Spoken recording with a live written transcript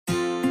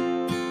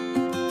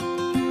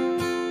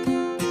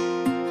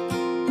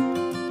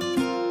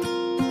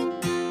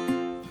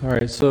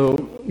right,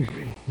 so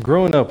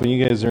growing up, when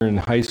you guys are in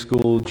high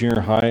school,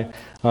 junior high,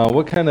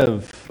 what kind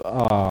of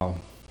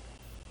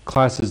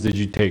classes did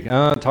you take? I'm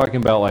not talking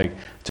about like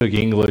took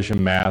English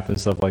and math and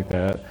stuff like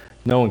that.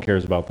 No one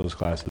cares about those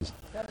classes.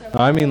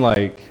 I mean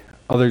like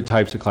other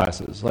types of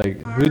classes.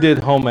 Like who did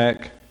home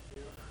ec?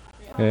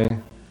 Okay.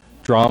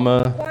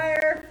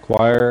 Drama,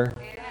 choir,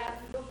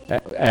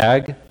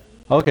 ag.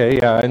 Okay,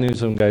 yeah, I knew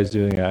some guys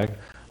doing ag.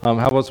 How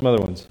about some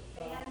other ones?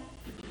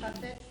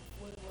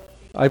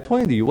 I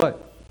pointed to you.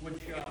 What?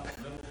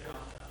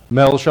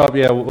 Metal shop,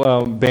 yeah.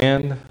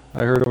 Band, I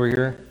heard over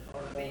here.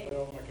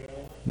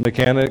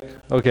 Mechanic,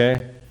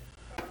 okay.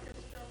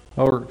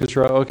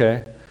 Orchestra,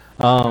 okay.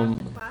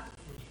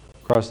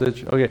 Cross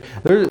stitch, okay.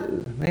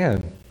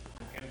 Man,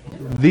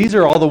 these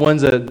are all the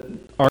ones that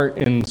aren't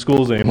in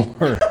schools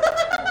anymore.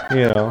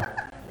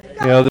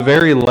 The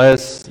very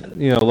less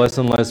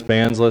and less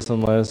bands, less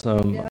and less.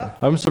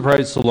 I'm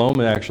surprised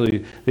Salome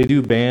actually, they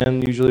do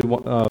band usually.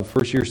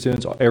 First year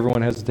students,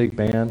 everyone has to take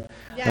band.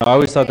 I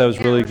always thought that was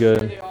really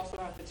good. They also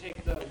have to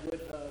take the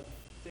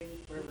thing,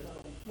 whatever it's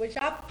called. Wood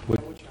shop?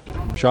 Wood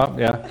shop,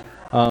 yeah.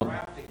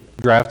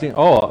 Drafting.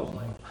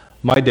 Oh,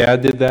 my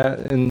dad did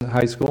that in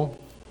high school.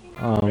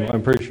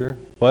 I'm pretty sure.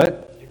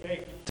 What?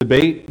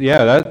 Debate.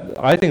 Yeah,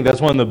 I think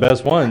that's one of the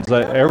best ones.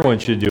 Everyone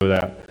should do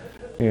that.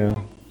 Yeah.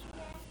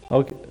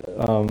 Okay.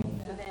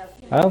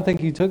 I don't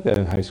think you took that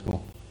in high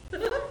school.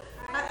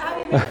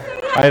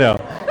 I know.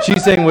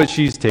 She's saying what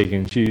she's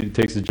taking. She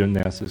takes a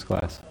gymnastics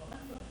class.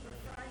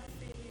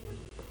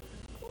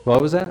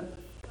 What was that?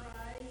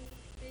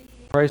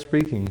 Prize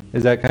speaking.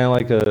 Is that kind of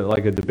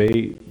like a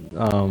debate,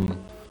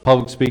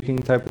 public speaking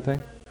type of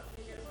thing?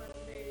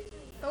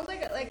 Sounds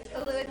like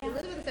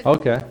Elizabeth said.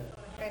 Okay.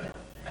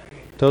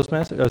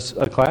 Toastmaster,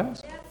 a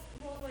class?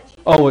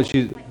 Oh, what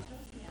she?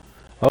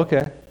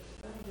 Okay.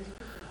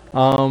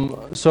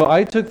 So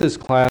I took this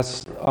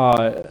class.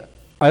 I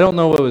don't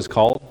know what it was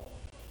called.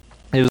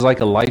 It was like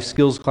a life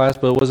skills class,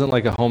 but it wasn't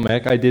like a home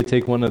ec. I did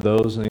take one of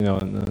those,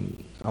 in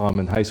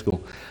high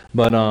school.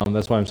 But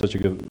that's why I'm such a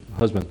good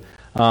husband.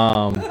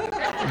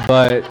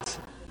 But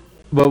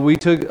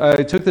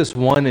I took this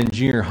one in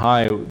junior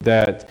high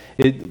that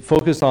it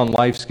focused on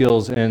life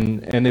skills,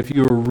 and if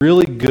you were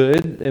really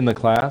good in the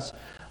class,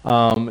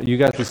 you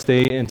got to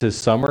stay into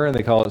summer, and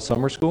they call it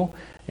summer school,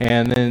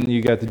 and then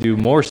you got to do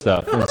more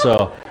stuff. And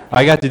so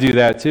I got to do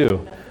that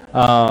too.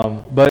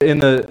 But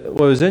what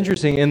was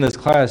interesting in this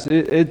class,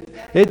 it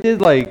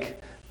did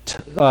like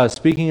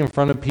speaking in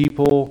front of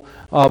people,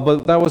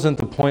 but that wasn't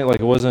the point. Like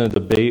it wasn't a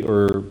debate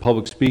or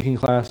public speaking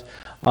class.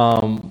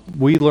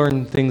 We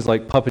learned things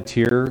like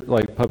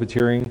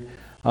puppeteering,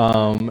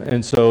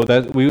 and so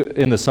that we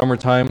in the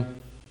summertime.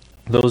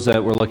 Those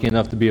that were lucky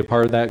enough to be a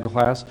part of that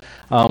class,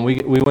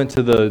 we went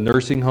to the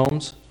nursing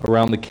homes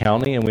around the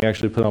county, and we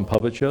actually put on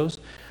puppet shows.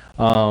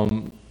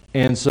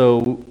 And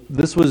so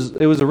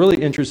it was a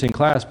really interesting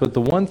class, but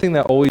the one thing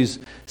that always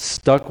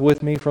stuck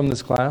with me from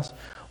this class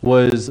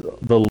was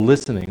the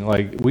listening.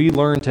 Like we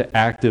learned to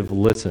active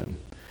listen.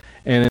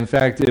 And in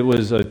fact, it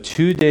was a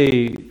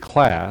 2-day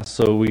class.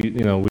 So we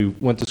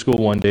went to school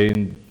one day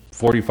in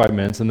 45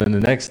 minutes, and then the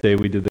next day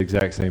we did the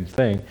exact same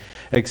thing.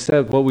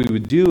 Except what we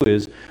would do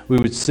is we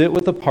would sit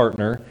with a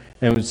partner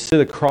and would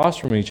sit across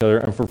from each other,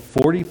 and for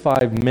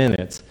 45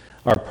 minutes,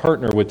 our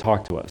partner would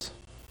talk to us.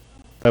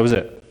 That was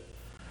it.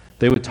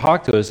 They would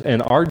talk to us,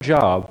 and our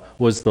job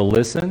was to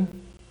listen,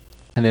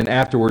 and then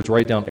afterwards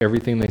write down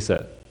everything they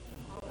said.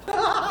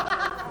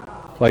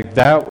 Like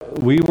that,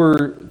 we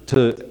were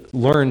to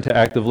learn to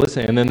active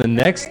listen, and then the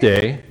next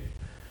day,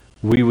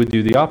 we would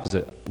do the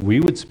opposite.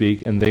 We would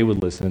speak, and they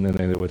would listen, and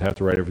they would have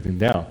to write everything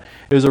down.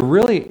 It was a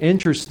really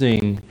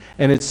interesting,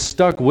 and it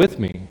stuck with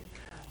me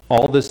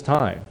all this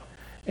time.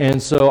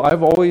 And so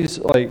I've always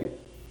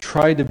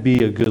tried to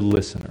be a good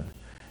listener,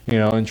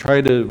 and try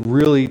to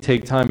really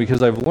take time,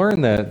 because I've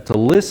learned that to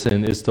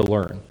listen is to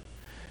learn.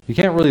 You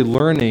can't really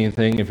learn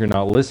anything if you're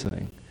not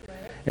listening.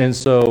 And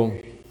so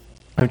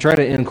I'm trying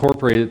to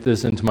incorporate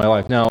this into my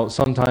life. Now,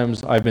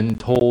 sometimes I've been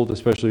told,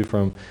 especially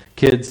from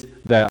kids,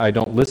 that I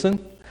don't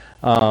listen.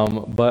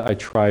 But I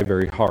try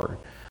very hard.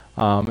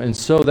 And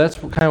so that's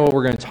kind of what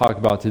we're going to talk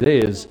about today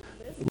is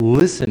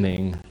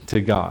listening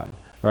to God.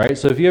 All right,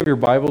 so if you have your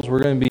Bibles,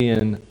 we're going to be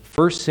in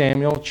 1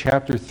 Samuel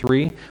chapter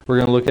 3. We're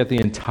going to look at the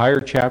entire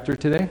chapter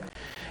today.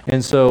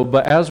 And so,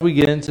 but as we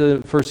get into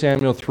 1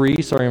 Samuel 3,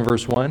 starting in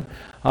verse 1,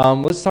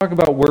 let's talk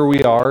about where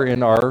we are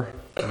in our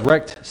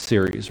Wrecked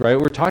series, right?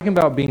 We're talking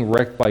about being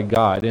wrecked by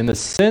God in the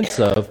sense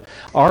of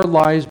our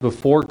lives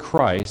before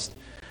Christ.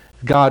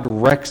 God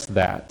wrecks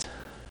that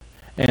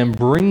and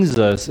brings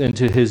us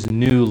into his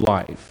new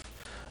life.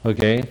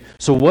 Okay?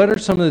 So what are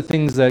some of the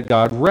things that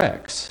God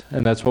wrecks?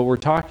 And that's what we're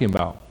talking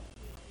about.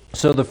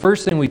 So the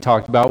first thing we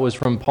talked about was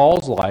from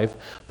Paul's life.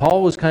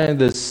 Paul was kind of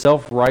this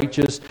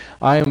self-righteous,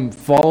 I am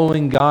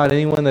following God.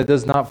 Anyone that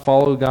does not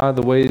follow God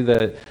the way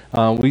that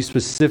we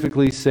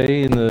specifically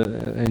say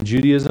in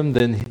Judaism,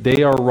 then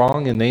they are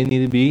wrong and they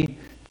need to be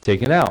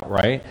taken out,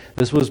 right?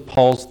 This was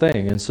Paul's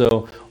thing. And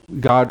so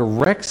God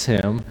wrecks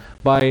him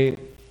by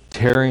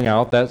carrying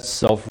out that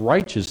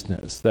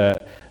self-righteousness,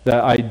 that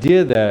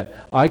idea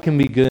that I can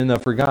be good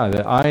enough for God,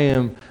 that I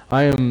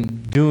am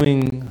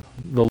doing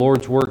the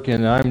Lord's work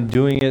and I'm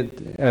doing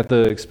it at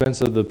the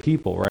expense of the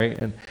people, right?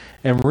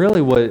 And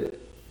really what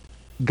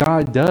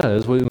God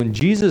does, when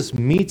Jesus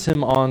meets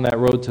him on that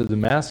road to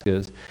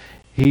Damascus,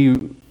 he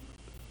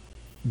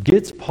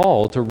gets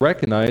Paul to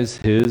recognize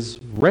his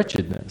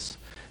wretchedness,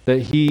 that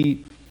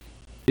he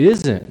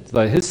isn't,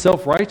 that his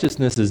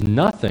self-righteousness is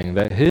nothing,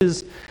 that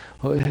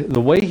the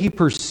way he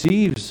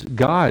perceives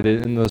God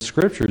in the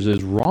scriptures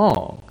is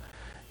wrong.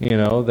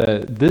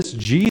 That this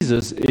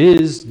Jesus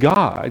is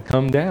God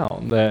come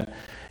down.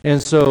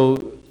 And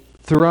so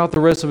throughout the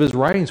rest of his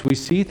writings, we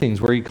see things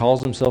where he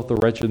calls himself the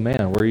wretched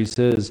man, where he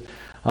says,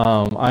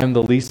 I am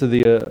the least of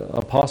the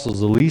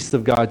apostles, the least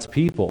of God's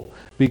people,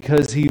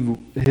 because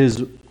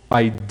his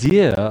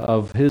idea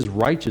of his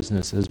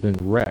righteousness has been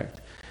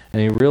wrecked.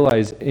 And he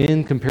realized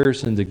in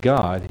comparison to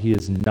God, he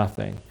is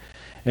nothing.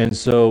 And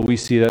so we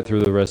see that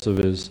through the rest of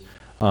his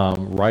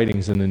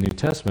writings in the New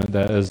Testament,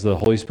 that as the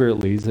Holy Spirit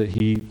leads, that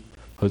he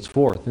puts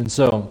forth. And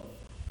so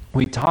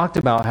we talked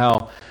about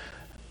how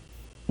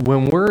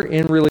when we're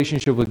in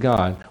relationship with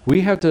God,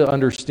 we have to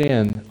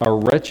understand our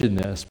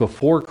wretchedness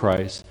before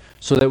Christ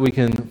so that we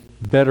can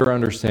better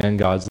understand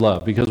God's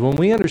love. Because when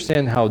we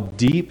understand how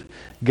deep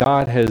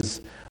God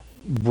has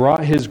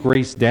brought his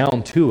grace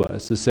down to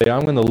us, to say,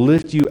 I'm going to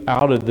lift you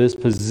out of this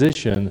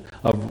position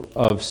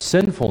of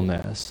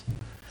sinfulness,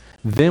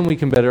 then we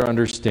can better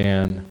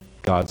understand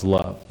God's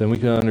love. Then we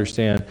can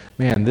understand,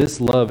 man, this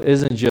love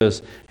isn't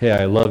just, hey,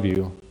 I love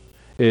you.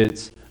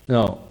 It's,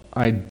 no,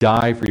 I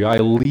die for you. I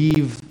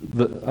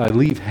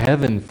leave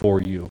heaven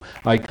for you.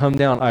 I come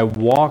down. I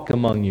walk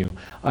among you.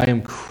 I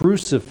am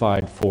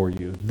crucified for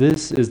you.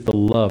 This is the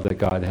love that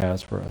God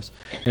has for us.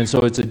 And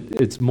so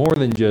it's more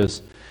than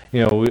just,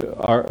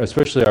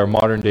 especially our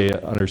modern day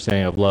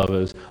understanding of love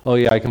is, oh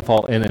yeah, I can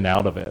fall in and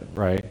out of it,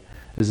 right?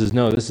 This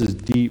is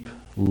deep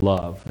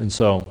love. And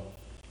so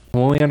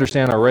when we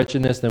understand our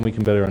wretchedness, then we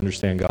can better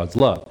understand God's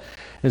love.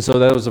 And so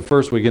that was the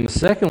first week. In the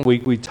second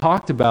week, we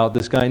talked about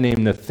this guy named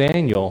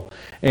Nathaniel.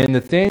 And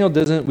Nathaniel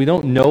we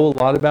don't know a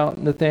lot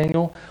about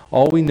Nathaniel.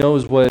 All we know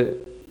is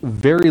what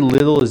very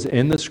little is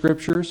in the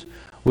scriptures,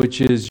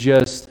 which is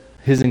just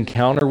his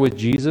encounter with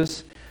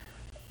Jesus.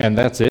 And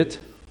that's it.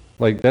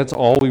 That's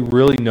all we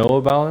really know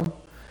about him.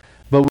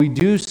 But we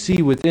do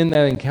see within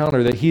that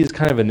encounter that he is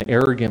kind of an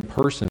arrogant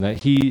person,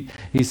 that he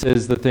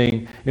says the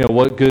thing,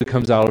 what good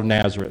comes out of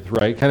Nazareth,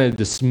 right? Kind of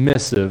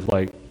dismissive,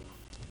 like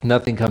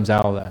nothing comes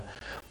out of that.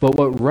 But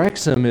what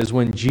wrecks him is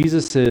when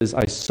Jesus says,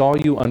 I saw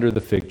you under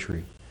the fig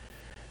tree.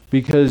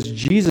 Because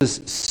Jesus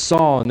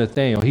saw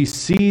Nathanael. He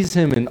sees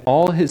him in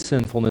all his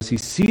sinfulness. He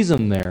sees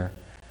him there.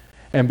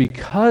 And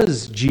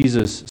because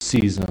Jesus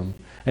sees him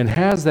and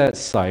has that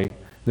sight,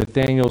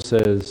 Nathanael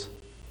says,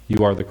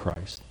 you are the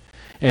Christ.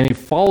 And he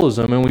follows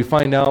him, and we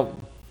find out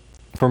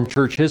from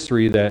church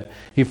history that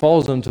he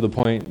follows him to the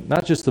point,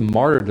 not just the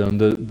martyrdom,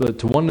 but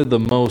to one of the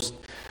most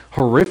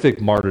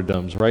horrific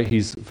martyrdoms, right?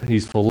 He's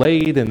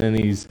filleted, and then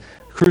he's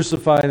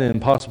crucified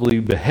and possibly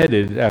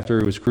beheaded after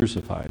he was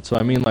crucified. So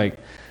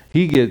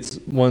he gets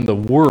one of the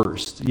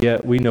worst,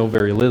 yet we know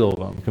very little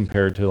of him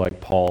compared to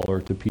Paul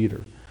or to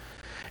Peter.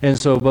 And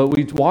so, but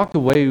we walked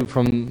away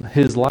from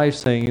his life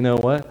saying, you know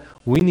what?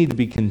 We need to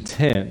be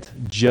content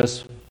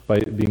just by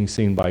being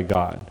seen by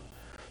God.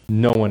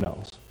 No one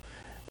else.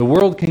 The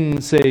world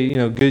can say,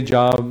 good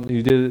job,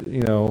 you did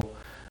it,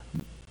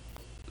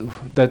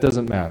 that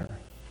doesn't matter.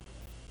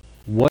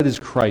 What does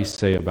Christ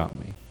say about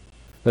me?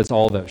 That's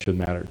all that should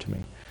matter to me.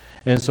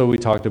 And so we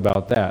talked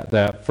about that.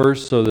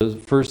 So the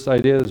first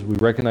idea is we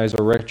recognize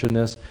our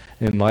wretchedness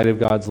in light of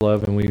God's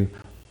love, and we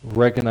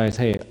recognize,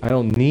 hey, I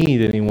don't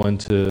need anyone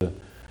to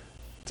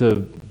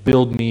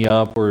build me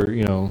up or,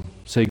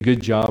 say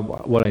good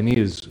job. What I need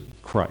is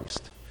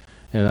Christ,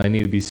 and I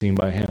need to be seen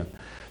by him.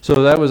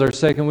 So that was our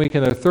second week.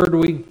 And our third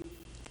week,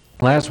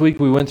 last week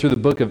we went through the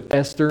book of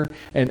Esther.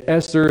 And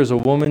Esther is a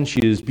woman.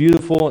 She is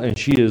beautiful and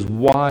she is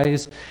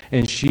wise.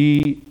 And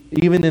she,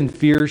 even in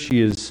fear,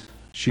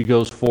 she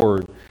goes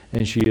forward.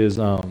 And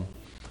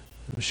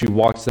she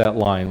walks that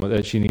line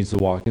that she needs to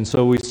walk. And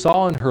so we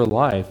saw in her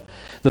life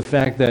the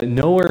fact that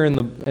nowhere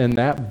in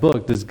that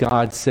book does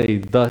God say,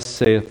 thus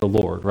saith the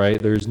Lord,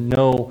 right? There's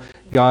no,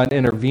 God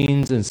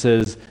intervenes and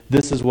says,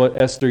 this is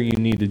what Esther you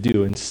need to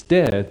do.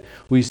 Instead,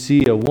 we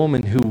see a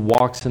woman who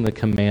walks in the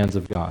commands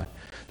of God,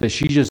 that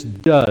she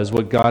just does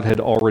what God had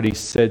already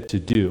said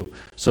to do.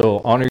 So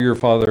honor your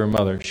father and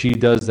mother. She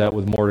does that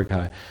with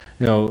Mordecai.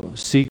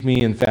 Seek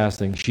me in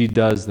fasting. She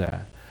does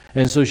that.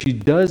 And so she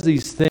does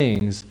these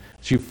things.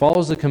 She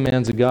follows the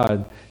commands of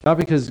God, not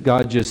because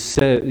God just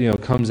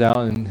said, comes out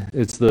and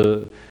it's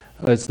the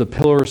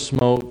pillar of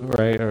smoke,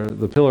 right, or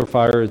the pillar of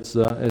fire. It's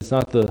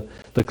not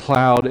the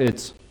cloud.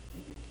 It's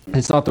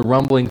not the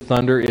rumbling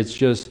thunder. It's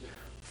just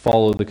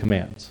follow the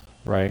commands,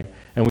 right?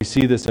 And we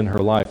see this in her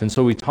life. And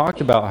so we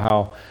talked about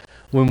how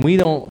when we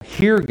don't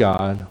hear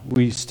God,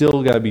 we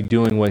still got to be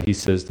doing what he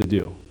says to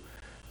do.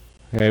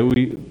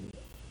 Okay,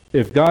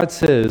 if God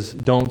says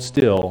don't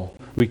steal,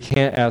 we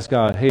can't ask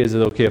God, hey, is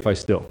it okay if I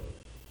steal?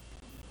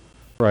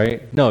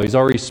 Right? No, he's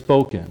already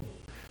spoken.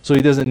 So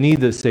he doesn't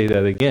need to say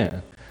that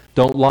again.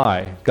 Don't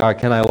lie. God,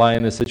 can I lie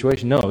in this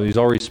situation? No, he's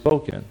already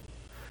spoken.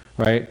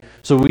 Right?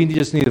 So we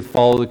just need to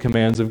follow the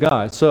commands of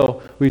God.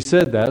 So we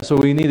said that. So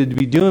we need to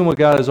be doing what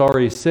God has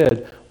already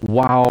said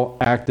while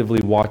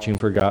actively watching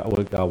for God,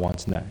 what God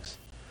wants next.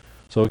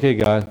 So, okay,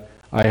 God,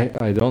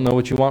 I don't know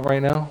what you want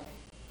right now,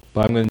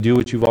 but I'm going to do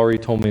what you've already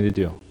told me to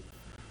do.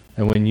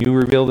 And when you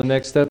reveal the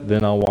next step,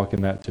 then I'll walk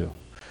in that too.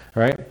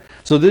 All right?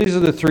 So these are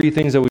the three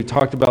things that we've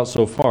talked about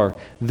so far.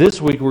 This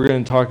week we're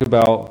going to talk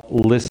about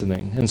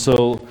listening. And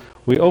so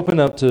we open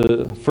up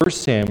to 1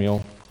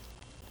 Samuel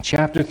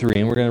chapter 3,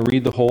 and we're going to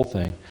read the whole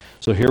thing.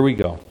 So here we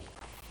go.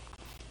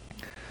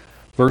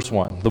 Verse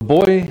 1. The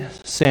boy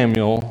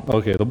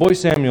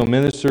Samuel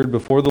ministered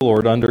before the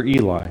Lord under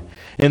Eli.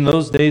 In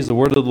those days the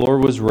word of the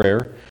Lord was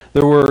rare.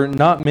 There were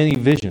not many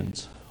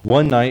visions.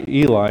 One night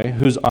Eli,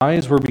 whose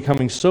eyes were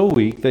becoming so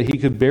weak that he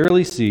could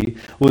barely see,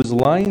 was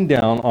lying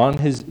down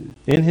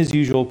in his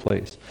usual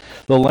place.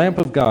 The lamp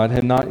of God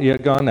had not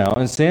yet gone out,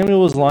 and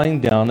Samuel was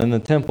lying down in the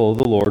temple of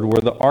the Lord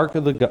where the ark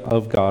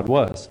of God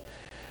was.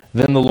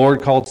 Then the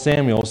Lord called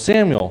Samuel,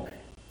 Samuel.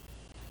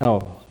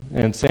 Oh,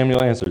 and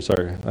Samuel answered.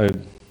 Sorry, I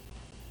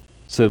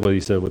said what he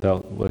said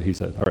without what he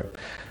said. All right.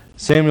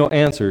 Samuel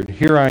answered,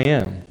 here I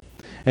am.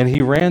 And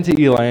he ran to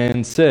Eli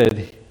and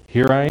said,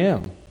 here I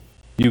am.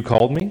 You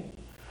called me?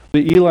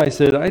 But Eli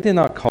said, I did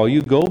not call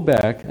you. Go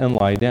back and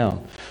lie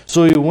down.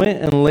 So he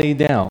went and lay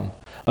down.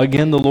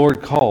 Again the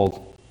Lord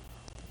called,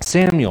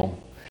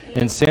 Samuel.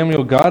 And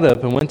Samuel got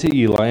up and went to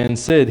Eli and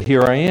said,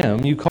 here I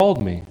am. You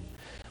called me.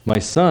 My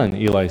son,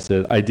 Eli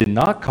said, I did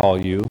not call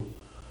you.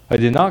 I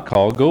did not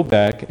call. Go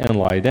back and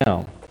lie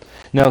down.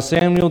 Now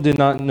Samuel did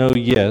not know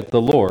yet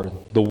the Lord.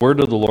 The word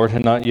of the Lord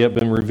had not yet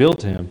been revealed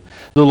to him.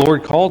 The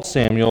Lord called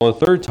Samuel a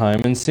third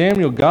time, and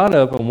Samuel got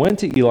up and went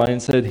to Eli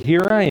and said,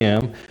 here I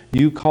am.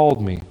 You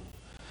called me.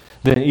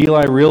 Then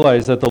Eli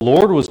realized that the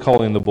Lord was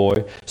calling the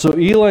boy. So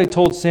Eli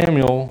told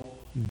Samuel,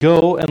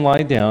 go and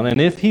lie down,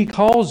 and if he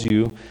calls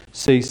you,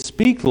 say,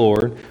 speak,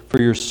 Lord,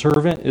 for your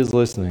servant is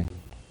listening.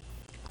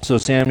 So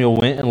Samuel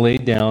went and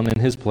laid down in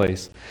his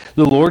place.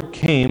 The Lord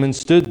came and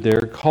stood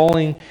there,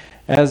 calling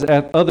as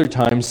at other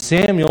times,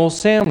 Samuel,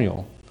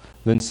 Samuel.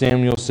 Then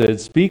Samuel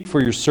said, speak,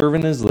 for your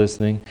servant is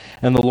listening.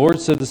 And the Lord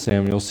said to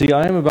Samuel, see,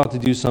 I am about to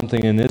do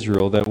something in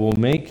Israel that will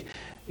make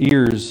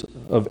ears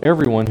of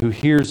everyone who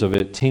hears of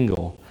it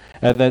tingle.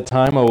 At that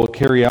time I will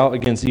carry out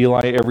against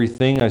Eli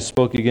everything I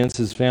spoke against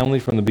his family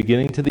from the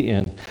beginning to the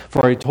end.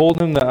 For I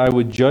told him that I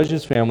would judge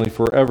his family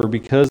forever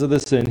because of the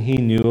sin he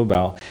knew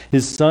about.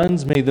 His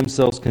sons made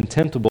themselves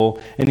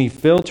contemptible, and he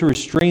failed to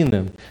restrain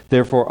them.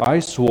 Therefore I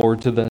swore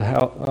to the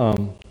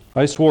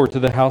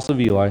house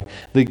of Eli,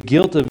 the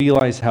guilt of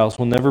Eli's house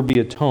will never be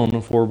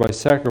atoned for by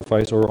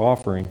sacrifice or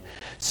offering.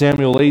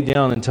 Samuel lay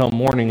down until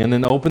morning and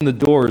then opened the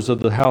doors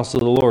of the house of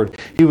the Lord.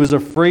 He was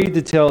afraid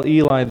to tell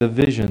Eli the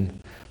vision.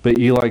 But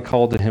Eli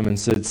called to him and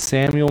said,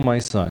 Samuel, my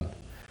son.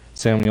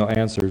 Samuel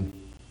answered,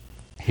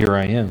 here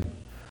I am.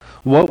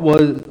 What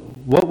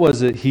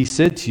was it he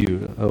said to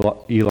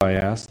you? Eli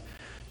asked.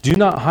 Do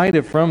not hide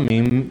it from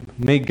me.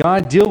 May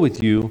God deal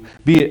with you,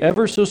 be it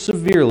ever so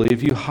severely,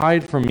 if you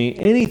hide from me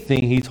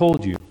anything he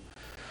told you.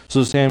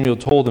 So Samuel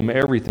told him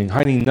everything,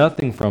 hiding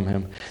nothing from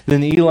him.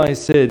 Then Eli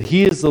said,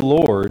 he is the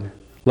Lord.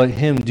 Let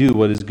him do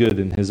what is good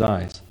in his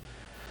eyes.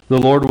 The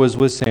Lord was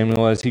with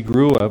Samuel as he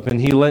grew up, and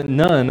he let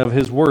none of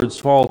his words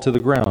fall to the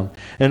ground.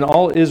 And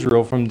all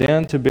Israel, from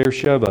Dan to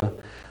Beersheba,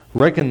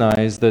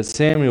 recognized that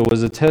Samuel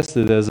was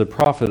attested as a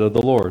prophet of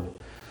the Lord.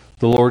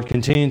 The Lord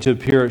continued to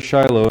appear at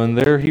Shiloh, and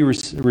there he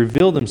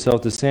revealed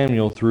himself to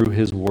Samuel through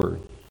his word.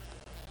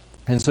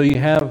 And so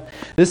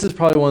this is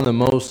probably one of the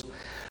most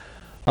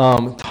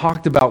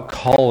talked about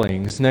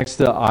callings next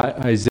to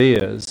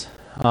Isaiah's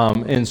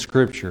in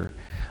Scripture.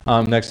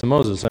 Next to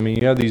Moses. I mean,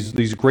 you have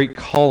these great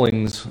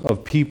callings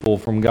of people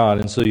from God.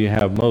 And so you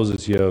have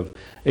Moses, you have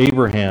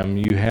Abraham,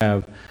 you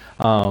have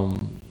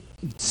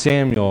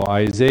Samuel,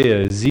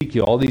 Isaiah,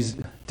 Ezekiel, all these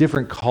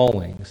different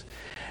callings.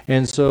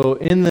 And so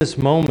in this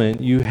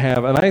moment you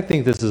have, and I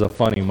think this is a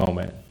funny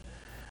moment,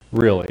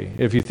 really,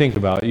 if you think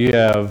about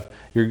it.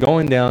 You're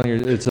going down,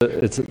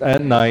 it's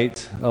at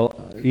night.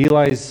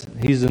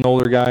 He's an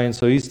older guy, and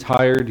so he's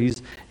tired,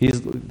 he's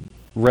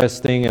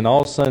resting, and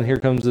all of a sudden here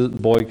comes the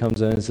boy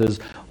comes in and says,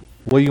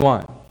 what do you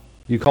want?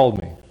 You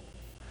called me.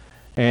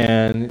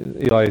 And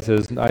Eli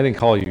says, I didn't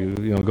call you,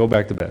 go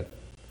back to bed.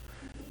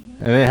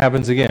 And then it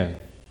happens again.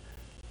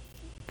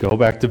 Go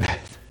back to bed.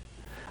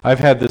 I've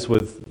had this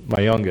with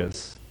my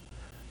youngest,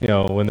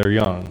 when they're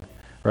young,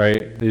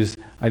 right?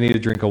 I need a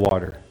drink of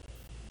water.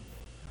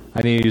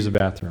 I need to use the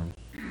bathroom.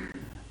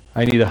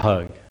 I need a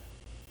hug.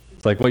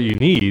 It's like what you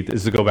need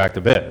is to go back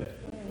to bed,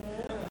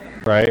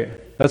 right?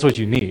 That's what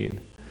you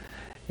need.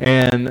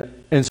 And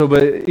so,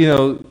 but,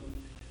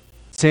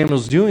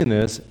 Samuel's doing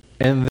this,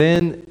 and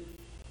then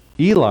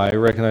Eli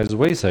recognizes,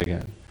 wait a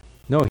second.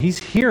 No, he's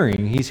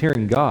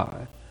hearing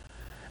God.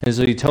 And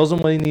so he tells him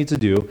what he needs to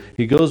do.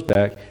 He goes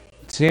back.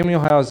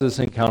 Samuel has this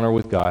encounter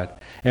with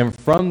God. And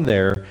from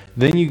there,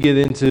 then you get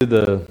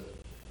into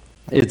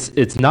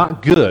it's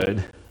not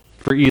good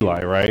for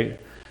Eli, right?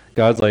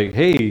 God's like,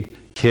 hey,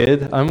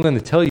 kid, I'm going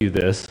to tell you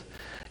this.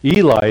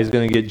 Eli is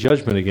going to get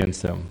judgment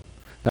against him.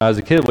 Now, as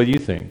a kid, what do you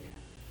think?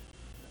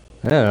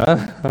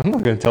 Yeah, I'm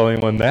not going to tell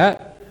anyone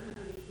that.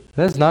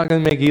 That's not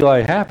going to make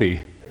Eli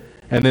happy.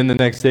 And then the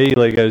next day,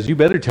 Eli goes, you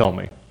better tell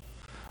me,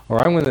 or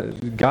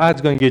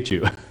God's going to get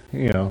you,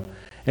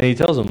 And he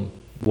tells him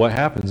what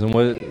happens, and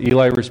what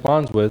Eli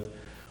responds with,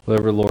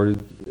 whatever the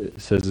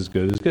Lord says is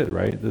good,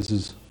 right? This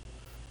is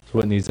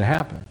what needs to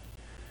happen.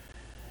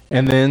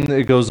 And then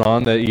it goes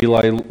on that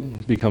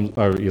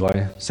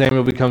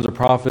Samuel becomes a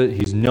prophet.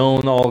 He's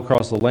known all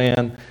across the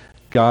land.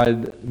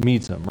 God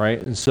meets him,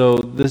 right? And so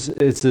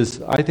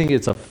I think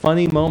it's a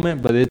funny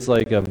moment, but it's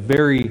like a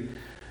very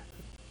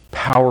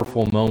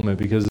powerful moment,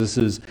 because this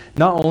is,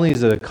 not only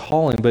is it a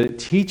calling, but it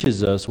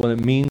teaches us what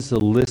it means to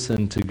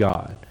listen to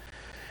God.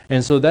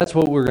 And so that's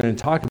what we're going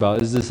to talk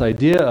about, is this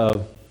idea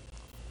of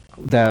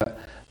that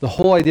the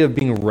whole idea of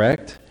being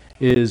wrecked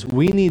is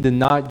we need to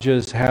not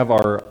just have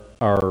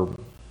our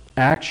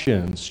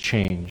actions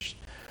changed,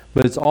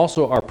 but it's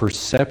also our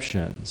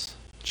perceptions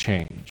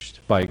changed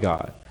by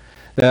God.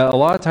 That a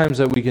lot of times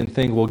that we can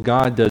think, well,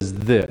 God does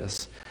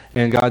this,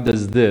 and God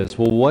does this.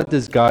 Well, what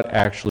does God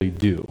actually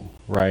do,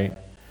 right?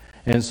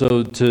 And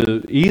so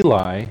to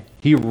Eli,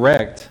 he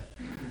wrecked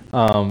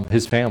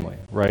his family,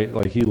 right?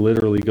 Like he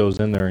literally goes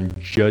in there and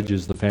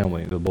judges the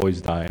family. The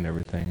boys die and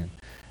everything.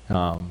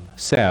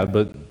 Sad,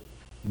 but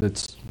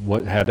that's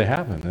what had to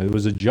happen. It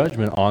was a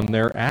judgment on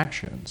their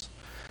actions,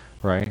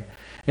 right?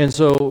 And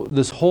so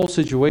this whole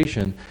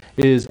situation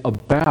is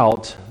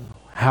about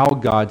how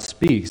God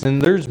speaks.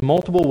 And there's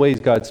multiple ways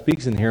God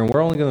speaks in here, and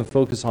we're only going to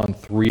focus on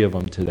 3 of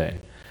them today,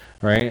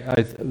 right?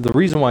 The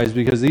reason why is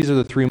because these are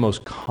the 3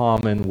 most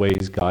common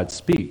ways God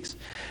speaks.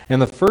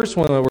 And the first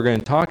one that we're going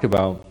to talk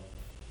about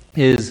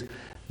is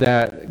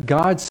that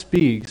God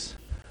speaks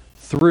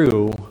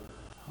through,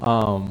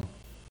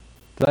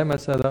 did I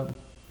mess that up?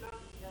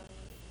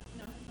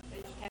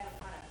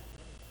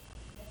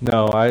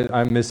 No,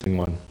 I'm missing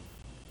one.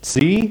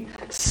 See,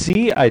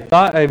 I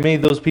thought I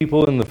made those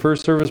people in the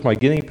first service my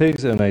guinea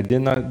pigs, and I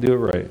did not do it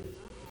right.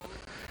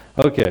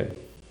 Okay.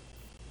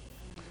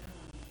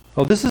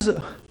 Oh,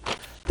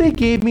 they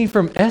gave me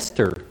from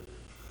Esther.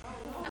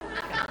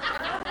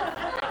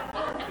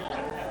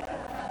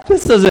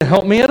 This doesn't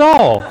help me at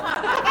all.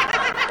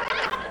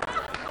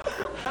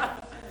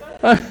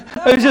 I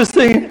was just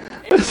thinking,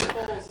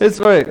 it's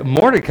right,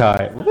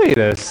 Mordecai. Wait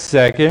a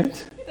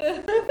second.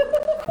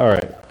 All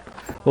right.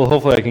 Well,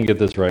 hopefully I can get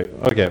this right.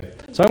 Okay.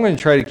 So I'm going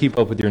to try to keep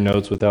up with your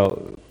notes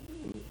without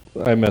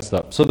I messed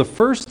up. So the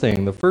first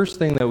thing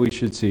that we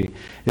should see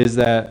is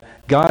that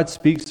God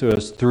speaks to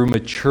us through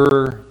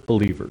mature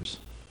believers.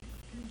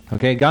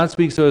 Okay? God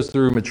speaks to us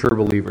through mature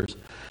believers.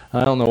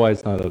 I don't know why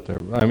it's not up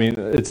there. I mean,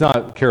 it's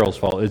not Carol's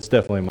fault. It's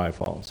definitely my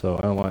fault. So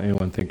I don't want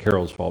anyone to think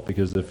Carol's fault,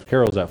 because if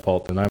Carol's at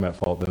fault, then I'm at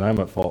fault, then I'm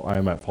at fault,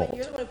 I'm at fault.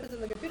 You're the one who puts it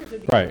in the computer, so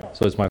Right,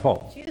 so it's my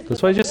fault.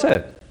 That's what I just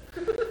said.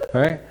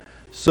 All right?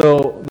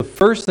 So the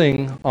first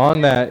thing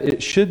on that,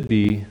 it should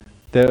be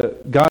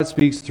that God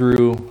speaks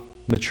through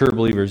mature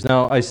believers.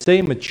 Now, I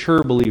say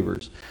mature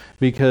believers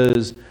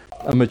because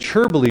a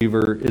mature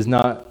believer is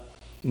not,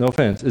 no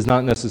offense, is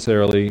not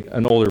necessarily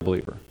an older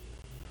believer,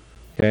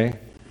 okay,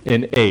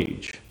 in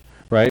age,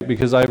 right?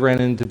 Because I've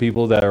ran into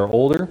people that are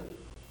older,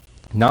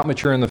 not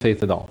mature in the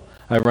faith at all.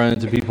 I've run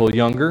into people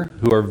younger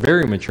who are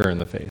very mature in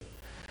the faith.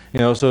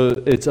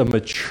 So it's a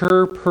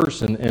mature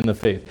person in the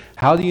faith.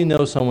 How do you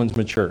know someone's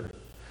mature?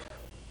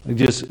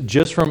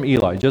 Just from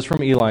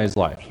Eli's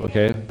life,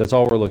 okay? That's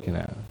all we're looking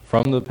at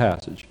from the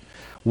passage.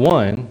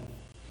 1,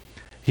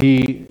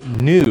 he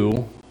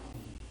knew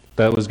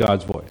that was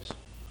God's voice,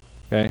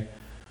 okay?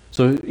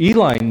 So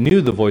Eli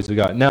knew the voice of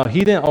God. Now,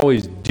 he didn't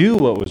always do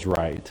what was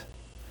right.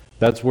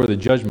 That's where the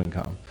judgment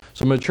comes.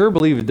 So a mature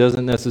believer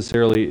doesn't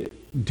necessarily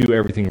do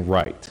everything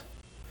right,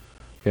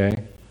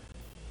 okay?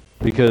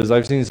 Because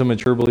I've seen some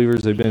mature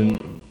believers, they've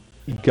been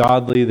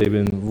godly, they've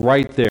been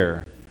right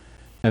there,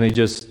 and they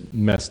just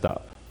messed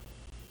up.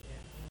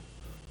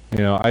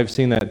 I've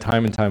seen that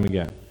time and time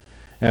again.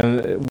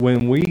 And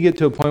when we get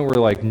to a point where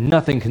like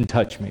nothing can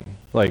touch me,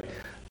 like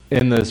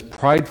in this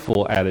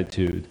prideful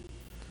attitude,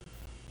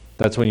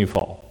 that's when you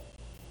fall,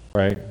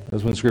 right?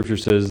 That's when Scripture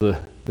says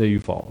that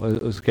you fall,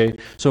 okay?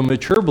 So a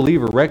mature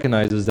believer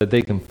recognizes that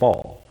they can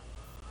fall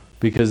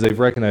because they've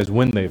recognized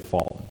when they've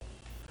fallen,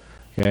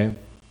 okay?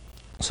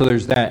 So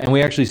there's that. And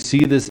we actually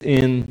see this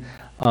in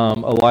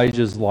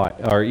Eli's life.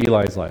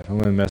 I'm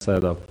going to mess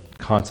that up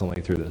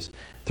constantly through this.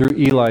 Through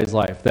Eli's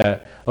life.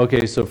 That,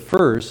 okay, so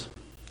first,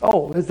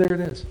 there it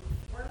is.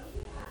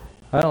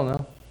 I don't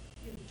know.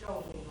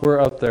 We're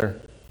up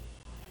there.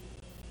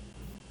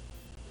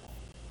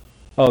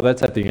 Oh,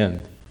 that's at the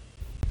end.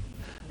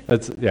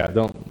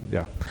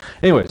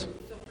 Anyways.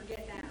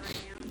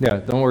 Yeah,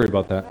 don't worry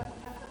about that.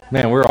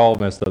 Man, we're all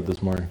messed up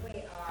this morning.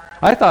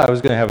 I thought I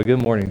was going to have a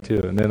good morning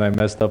too, and then I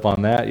messed up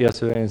on that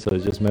yesterday, and so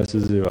it just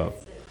messes you up.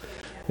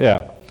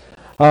 Yeah.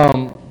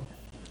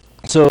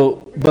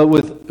 So, but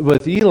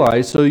with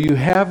Eli, so you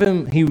have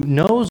him, he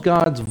knows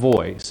God's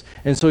voice,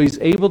 and so he's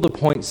able to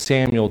point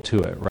Samuel to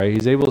it, right?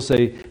 He's able to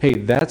say, hey,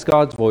 that's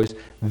God's voice.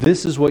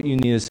 This is what you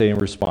need to say in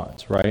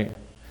response, right?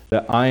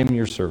 That I am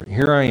your servant.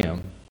 Here I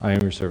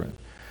am your servant,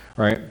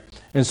 right?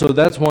 And so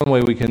that's one way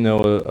we can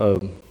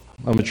know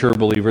a mature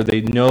believer.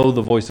 They know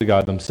the voice of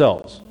God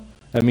themselves.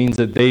 That means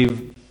that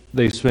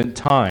they've spent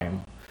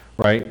time,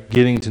 right,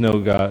 getting to know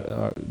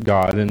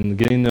God and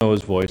getting to know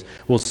his voice.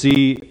 We'll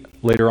see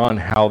later on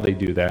how they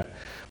do that.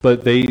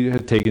 But they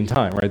have taken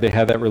time, right? They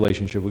have that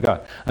relationship with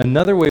God.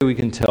 Another way we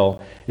can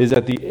tell is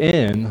at the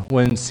end,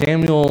 when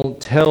Samuel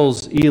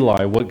tells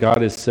Eli what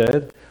God has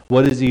said,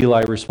 what does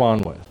Eli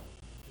respond with?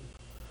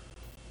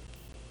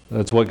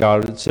 That's what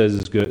God says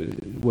is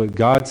good. What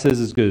God says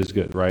is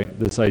good, right?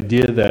 This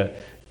idea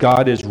that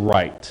God is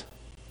right.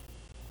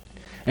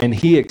 And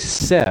he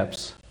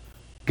accepts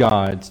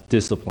God's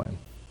discipline,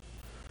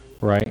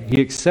 right? He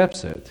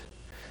accepts it.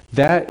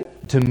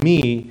 That, to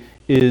me,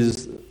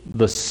 is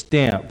the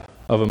stamp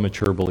of a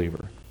mature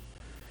believer,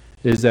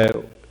 is that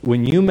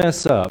when you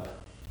mess up,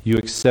 you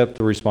accept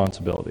the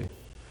responsibility.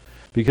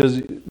 Because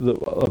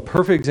a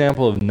perfect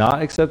example of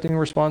not accepting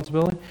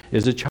responsibility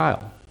is a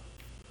child,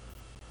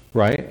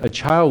 right? A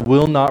child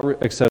will not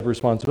accept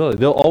responsibility.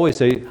 They'll always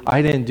say,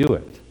 I didn't do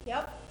it.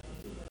 Yep.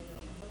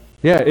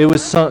 Yeah, it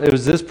was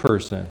this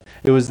person.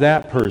 It was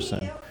that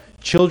person. Yep.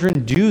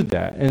 Children do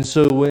that. And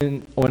so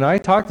when I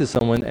talk to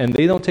someone and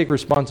they don't take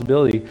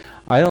responsibility,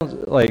 I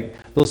don't, like,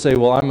 they'll say,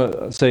 well, I'm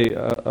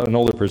an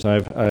older person.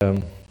 A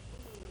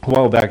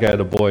while back I had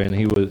a boy, and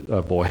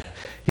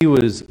he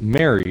was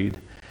married,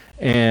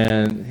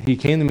 and he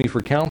came to me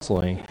for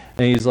counseling,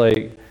 and he's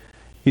like,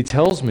 he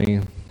tells me,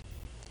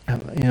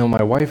 you know,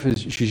 my wife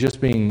she's just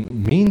being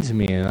mean to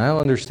me, and I don't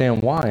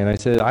understand why. And I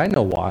said, I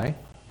know why.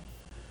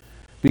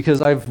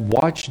 Because I've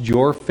watched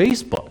your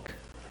Facebook.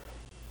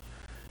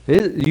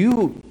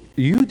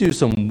 You do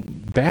some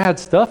bad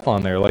stuff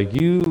on there. Like,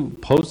 you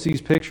post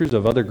these pictures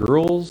of other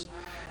girls,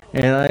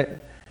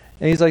 and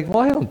he's like, well,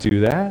 I don't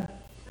do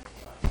that.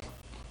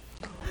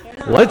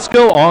 Let's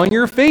go on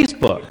your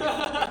Facebook.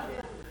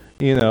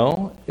 You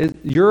know,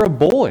 you're a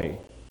boy,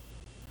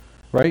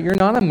 right? You're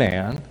not a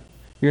man.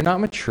 You're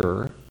not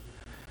mature.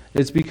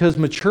 It's because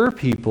mature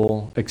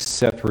people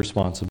accept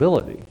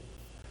responsibility.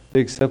 They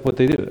accept what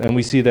they do. And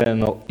we see that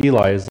in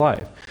Eli's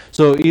life.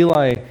 So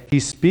Eli, he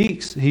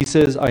speaks, he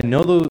says, I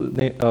know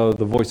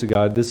the voice of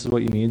God, this is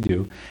what you need to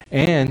do.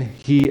 And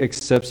he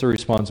accepts the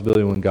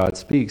responsibility when God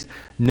speaks,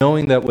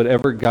 knowing that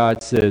whatever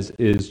God says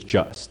is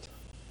just.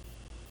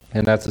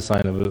 And that's a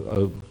sign of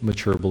a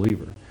mature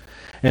believer.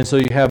 And so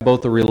you have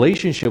both the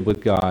relationship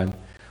with God,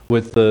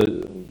 with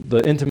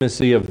the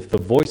intimacy of the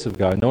voice of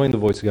God, knowing the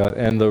voice of God,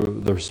 and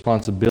the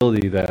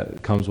responsibility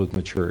that comes with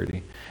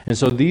maturity. And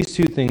so these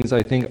two things,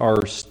 I think,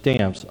 are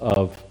stamps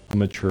of a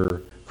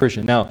mature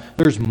Christian. Now,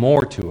 there's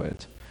more to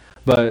it,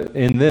 but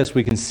in this,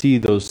 we can see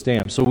those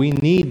stamps. So we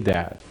need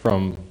that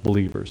from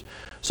believers.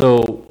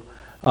 So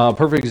a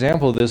perfect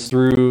example of this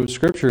through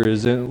Scripture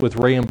is with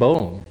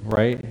Rehoboam,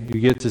 right? You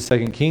get to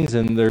 2 Kings,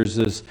 and there's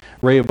this,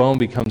 Rehoboam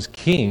becomes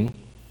king.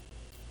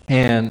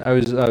 And I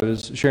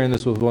was sharing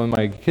this with one of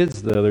my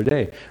kids the other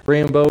day.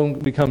 Rehoboam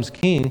becomes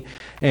king,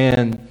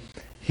 and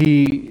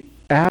he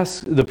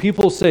asks, the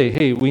people say,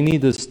 hey, you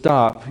need to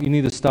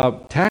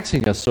stop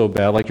taxing us so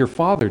bad like your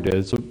father did.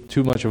 It's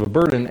too much of a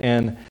burden.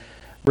 And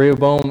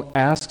Rehoboam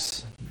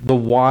asks the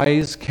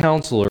wise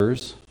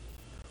counselors,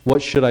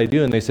 what should I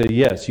do? And they say,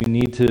 yes, you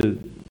need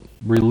to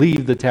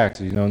relieve the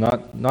taxes,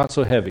 not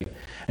so heavy.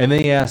 And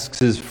then he asks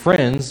his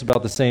friends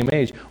about the same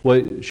age,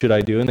 what should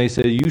I do? And they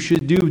say, you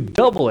should do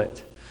double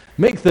it.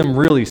 Make them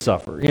really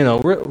suffer,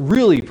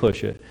 really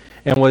push it.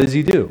 And what does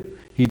he do?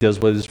 He does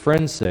what his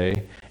friends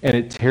say, and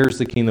it tears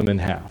the kingdom in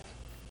half.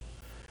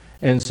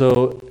 And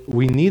so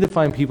we need to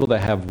find people that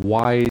have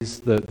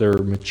that they're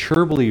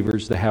mature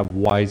believers that have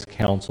wise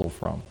counsel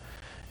from.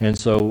 And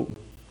so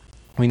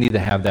we need to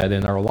have that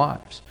in our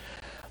lives.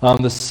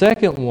 The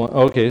second one,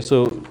 okay,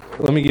 so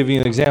let me give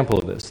you an example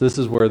of this. This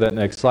is where that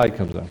next slide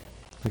comes in.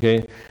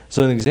 Okay,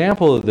 so an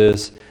example of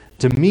this,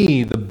 to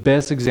me, the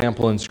best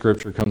example in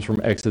Scripture comes from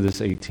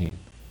Exodus 18.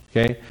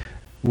 Okay,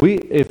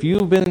 if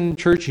you've been in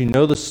church, you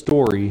know the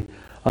story.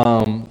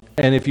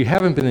 And if you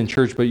haven't been in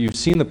church, but you've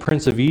seen the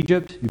Prince of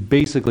Egypt, you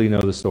basically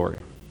know the story,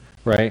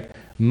 right?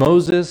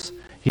 Moses,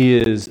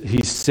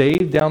 he's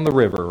saved down the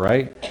river,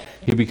 right?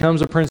 He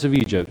becomes a Prince of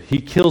Egypt. He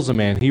kills a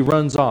man. He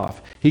runs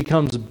off. He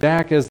comes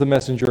back as the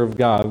messenger of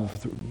God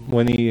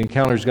when he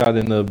encounters God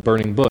in the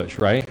burning bush,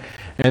 right?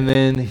 And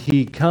then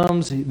he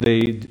comes,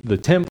 the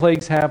 10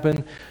 plagues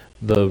happen,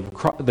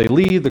 they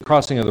leave, the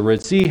crossing of the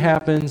Red Sea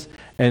happens,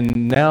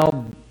 and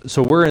now,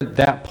 so we're at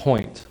that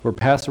point. We're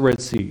past the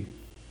Red Sea.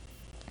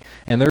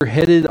 And they're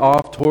headed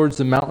off towards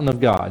the mountain of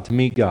God to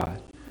meet God.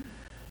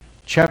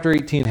 Chapter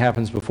 18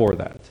 happens before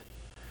that.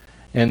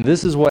 And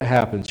this is what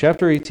happens.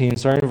 Chapter 18,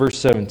 starting in verse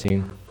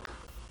 17,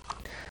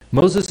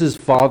 Moses'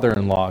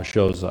 father-in-law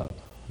shows up.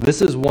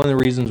 This is one of the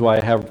reasons why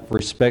I have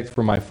respect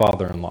for my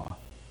father-in-law,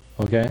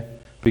 okay?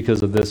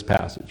 Because of this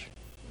passage,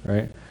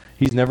 right?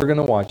 He's never going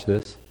to watch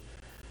this.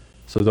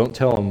 So don't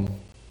tell him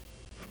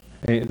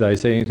that I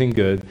say anything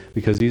good,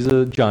 because he's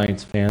a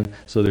Giants fan,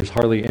 so there's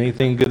hardly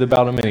anything good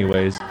about him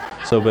anyways.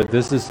 But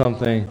this is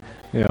something,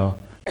 my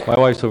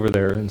wife's over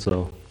there, and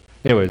so,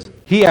 anyways,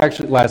 he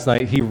actually, last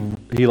night,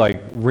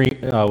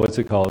 what's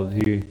it called?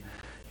 He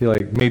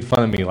made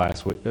fun of me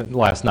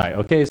last night.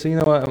 Okay, so you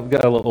know what? I've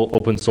got a little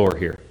open sore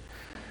here.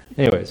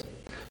 Anyways,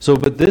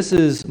 but this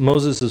is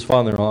Moses'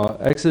 father-in-law.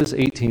 Exodus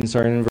 18,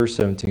 starting in verse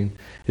 17,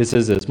 it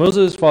says this: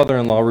 Moses'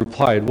 father-in-law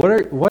replied,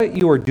 What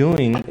you are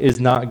doing is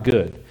not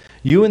good.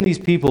 You and these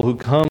people who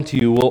come to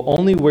you will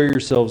only wear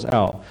yourselves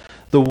out.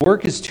 The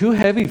work is too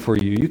heavy for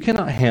you. You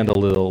cannot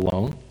handle it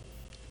alone.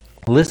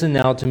 Listen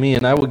now to me,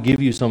 and I will give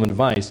you some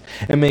advice,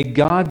 and may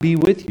God be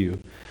with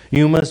you.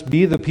 You must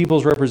be the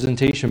people's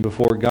representation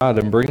before God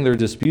and bring their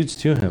disputes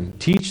to him.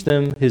 Teach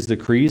them his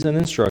decrees and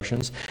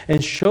instructions,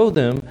 and show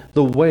them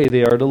the way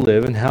they are to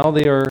live and how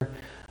they are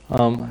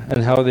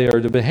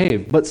to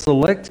behave. But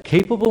select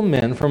capable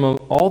men from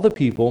all the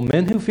people,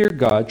 men who fear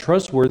God,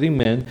 trustworthy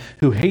men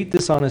who hate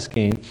dishonest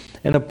gain,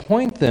 and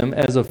appoint them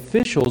as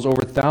officials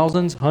over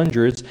thousands,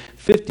 hundreds,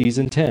 fifties,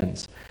 and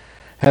tens.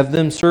 Have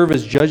them serve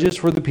as judges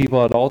for the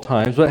people at all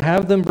times, but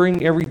have them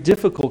bring every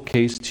difficult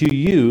case to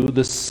you.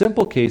 The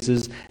simple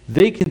cases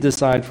they can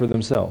decide for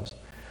themselves.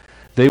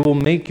 They will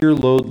make your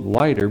load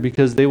lighter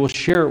because they will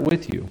share it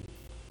with you.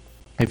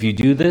 If you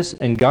do this,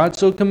 and God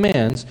so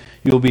commands,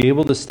 you will be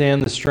able to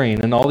stand the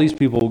strain, and all these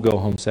people will go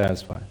home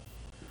satisfied.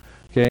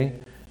 Okay?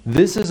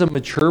 This is a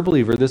mature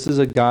believer. This is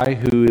a guy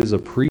who is a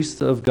priest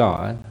of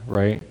God,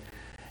 right?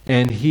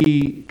 And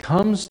he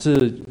comes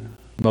to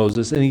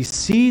Moses, and he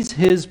sees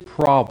his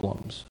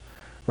problems,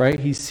 right?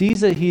 He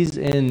sees that he's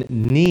in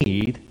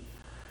need,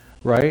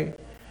 right?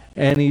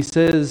 And he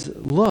says,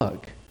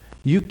 look,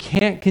 you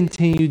can't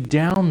continue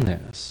down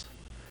this,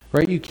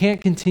 right? You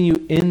can't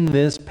continue in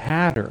this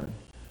pattern.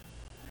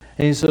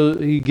 And so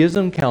he gives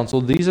them counsel.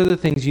 These are the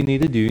things you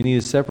need to do. You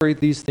need to separate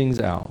these things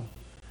out.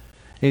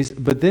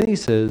 But then he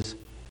says,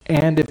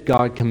 and if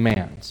God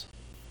commands,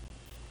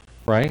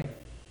 right?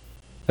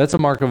 That's a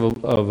mark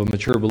of a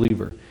mature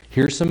believer.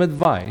 Here's some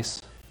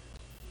advice,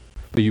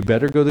 but you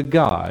better go to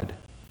God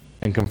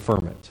and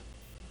confirm it.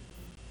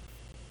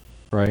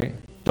 Right?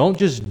 Don't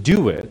just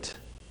do it,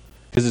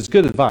 because it's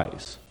good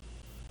advice.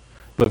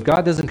 But if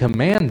God doesn't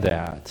command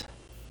that,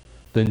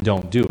 then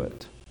don't do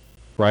it.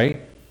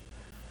 Right?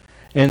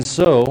 And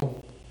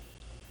so,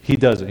 he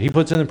does it. He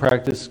puts it in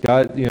practice.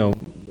 God,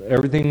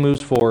 everything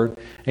moves forward.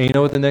 And you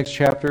know what the next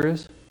chapter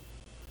is?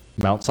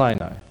 Mount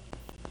Sinai.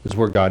 This is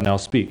where God now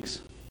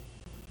speaks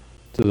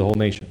to the whole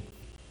nation.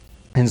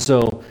 And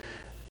so,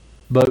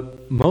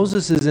 but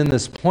Moses is in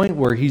this point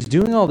where he's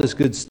doing all this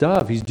good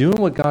stuff. He's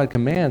doing what God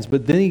commands,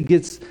 but then he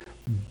gets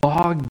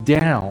bogged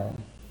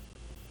down.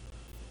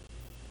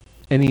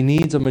 And he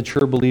needs a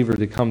mature believer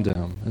to come to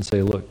him and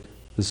say, look,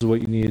 this is what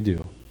you need to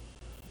do.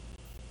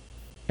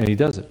 And he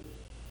does it.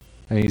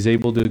 And he's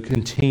able to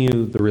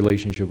continue the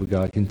relationship with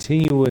God,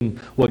 continue in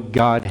what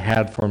God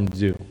had for him to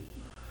do.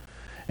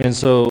 And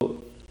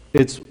so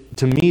it's,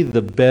 to me,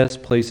 the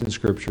best place in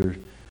Scripture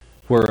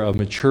where a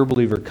mature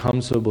believer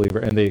comes to a believer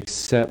and they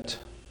accept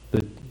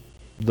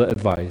the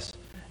advice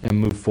and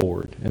move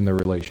forward in their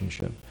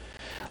relationship.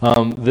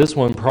 This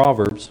one,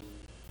 Proverbs.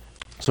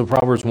 So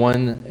Proverbs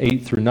 1,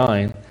 8 through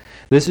 9.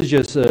 This is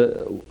just,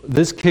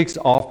 this kicks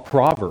off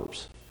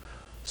Proverbs.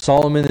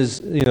 Solomon is,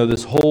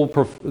 this whole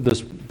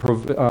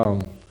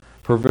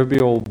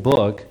proverbial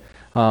book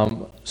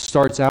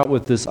starts out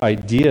with this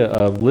idea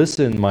of,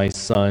 listen, my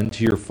son,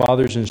 to your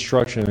father's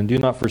instruction, and do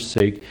not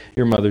forsake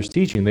your mother's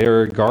teaching. They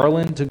are a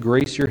garland to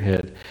grace your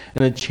head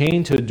and a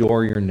chain to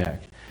adorn your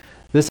neck.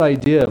 This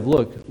idea of,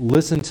 look,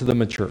 listen to the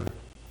mature,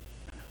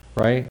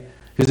 right?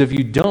 Because if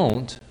you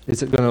don't,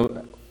 it's going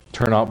to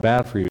turn out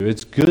bad for you.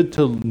 It's good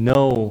to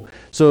know.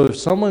 So if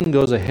someone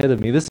goes ahead of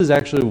me, this is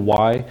actually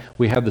why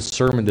we have the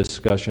sermon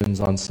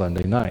discussions on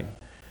Sunday night.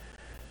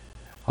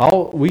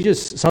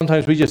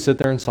 Sometimes we just sit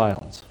there in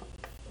silence,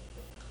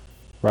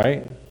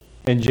 right?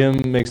 And Jim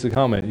makes the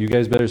comment, you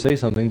guys better say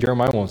something.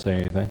 Jeremiah won't say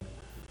anything.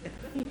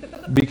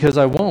 Because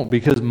I won't.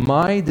 Because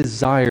my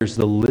desire is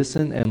to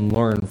listen and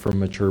learn from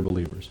mature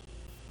believers.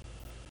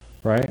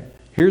 Right?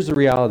 Here's the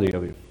reality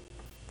of it.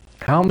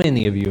 How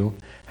many of you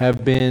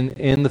have been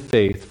in the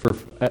faith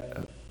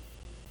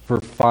for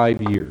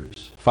 5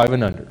 years? 5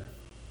 and under.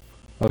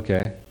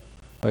 Okay.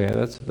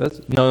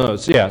 That's no.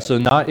 So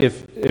not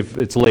if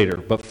it's later,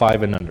 but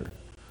 5 and under.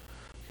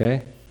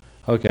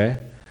 Okay.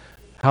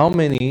 How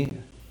many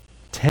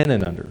 10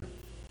 and under?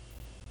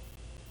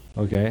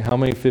 Okay. How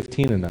many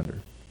 15 and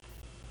under?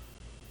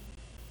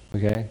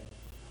 Okay.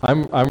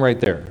 I'm right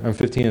there. I'm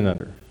 15 and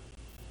under.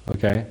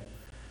 Okay.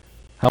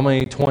 How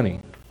many 20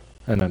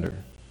 and under?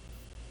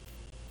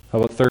 How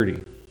about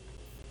 30?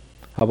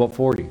 How about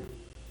 40?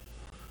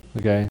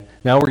 Okay.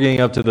 Now we're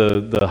getting up to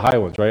the high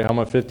ones, right? How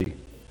about 50?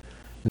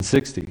 And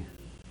 60?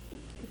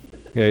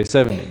 Okay,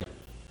 70. How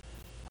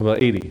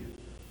about 80?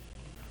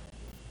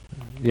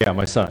 Yeah,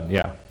 my son.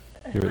 Yeah,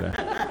 you were there.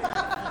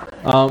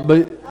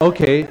 But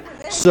okay,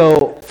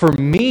 so for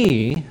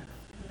me,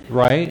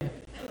 right?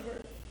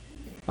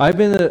 I've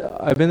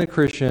been a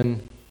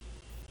Christian,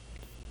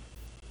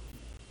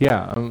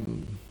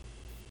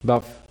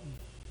 about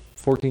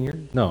 14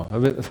 years. No,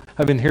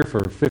 I've been here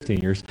for 15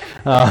 years.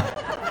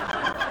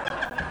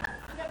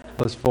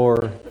 Plus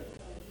 4.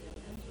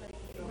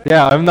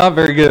 Yeah, I'm not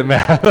very good at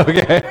math.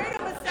 Okay.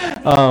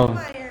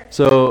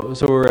 So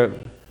we're at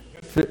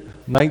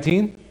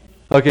 19.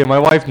 Okay, my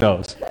wife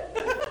knows.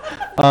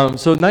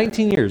 So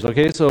 19 years.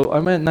 Okay, so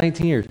I'm at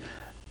 19 years.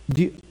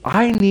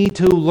 I need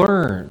to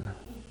learn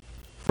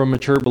from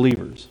mature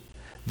believers.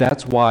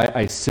 That's why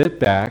I sit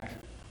back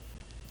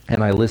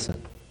and I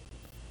listen.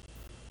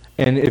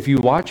 And if you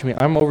watch me,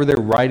 I'm over there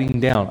writing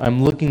down.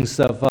 I'm looking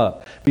stuff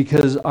up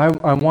because I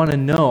want to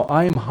know.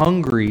 I am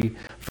hungry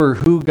for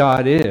who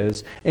God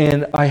is.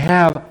 And I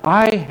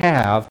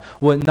have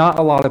what not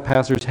a lot of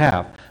pastors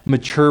have,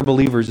 mature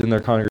believers in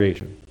their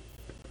congregation.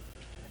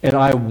 And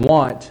I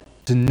want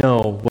to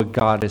know what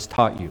God has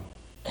taught you.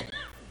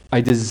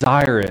 I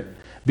desire it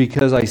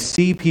because I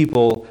see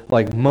people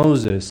like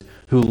Moses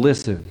who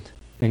listened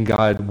and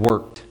God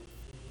worked.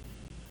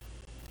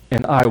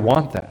 And I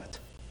want that.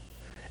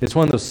 It's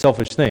one of those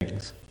selfish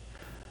things.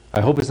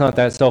 I hope it's not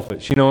that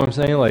selfish. You know what I'm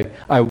saying? Like,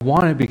 I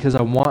want it because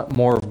I want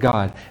more of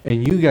God.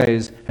 And you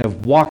guys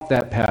have walked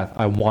that path.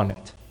 I want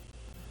it.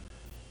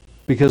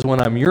 Because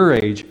when I'm your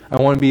age, I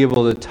want to be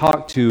able to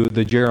talk to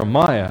the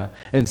Jeremiah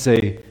and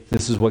say,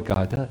 this is what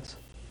God does.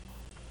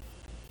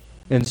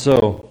 And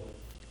so,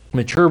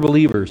 mature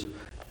believers,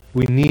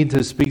 we need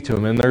to speak to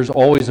them. And there's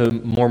always a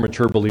more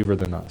mature believer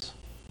than us.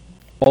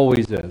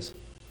 Always is.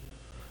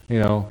 You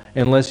know,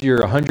 unless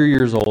you're 100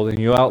 years old and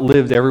you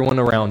outlived everyone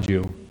around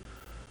you.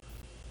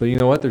 But you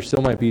know what? There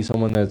still might be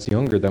someone that's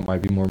younger that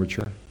might be more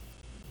mature.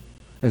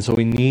 And so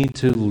we need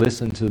to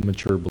listen to the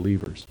mature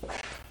believers.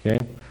 Okay?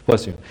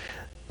 Bless you.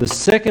 The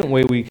second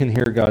way we can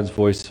hear God's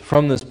voice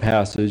from this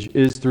passage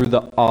is through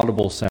the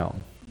audible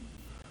sound.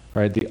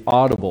 Right? The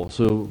audible.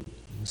 So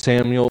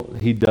Samuel,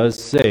 he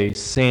does say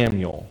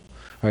Samuel.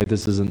 Right?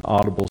 This is an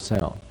audible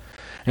sound.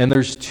 And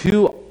there's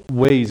two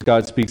ways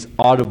God speaks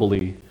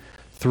audibly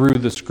through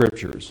the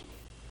scriptures.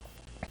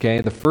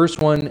 Okay, the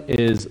first one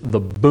is the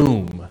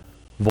boom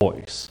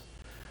voice.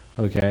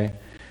 Okay,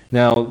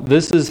 now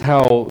this is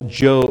how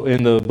Job,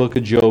 in the book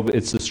of Job,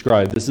 it's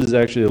described. This is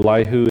actually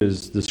Elihu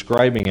is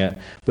describing it,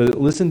 but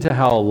listen to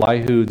how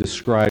Elihu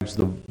describes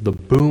the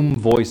boom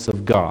voice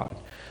of God.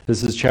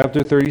 This is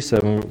chapter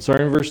 37,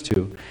 starting in verse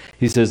 2.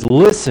 He says,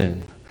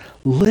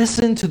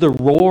 Listen to the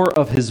roar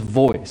of his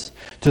voice,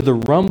 to the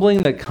rumbling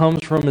that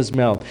comes from his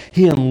mouth.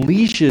 He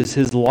unleashes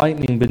his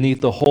lightning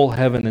beneath the whole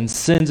heaven and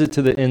sends it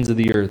to the ends of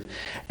the earth.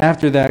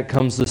 After that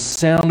comes the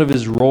sound of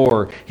his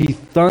roar. He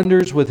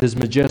thunders with his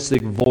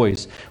majestic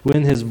voice.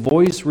 When his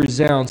voice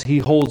resounds, he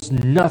holds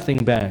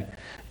nothing back.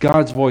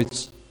 God's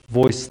voice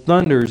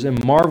thunders in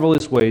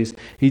marvelous ways.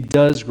 He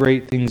does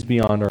great things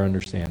beyond our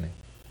understanding.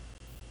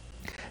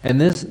 And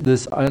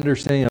this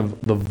understanding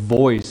of the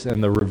voice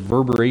and the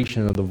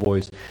reverberation of the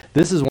voice,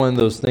 this is one of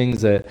those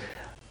things that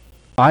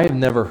I have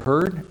never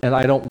heard and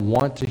I don't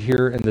want to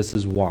hear, and this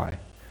is why.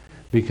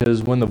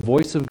 Because when the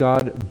voice of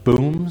God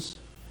booms,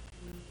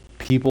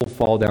 people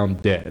fall down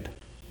dead.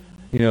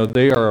 You know,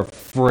 they are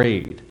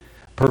afraid.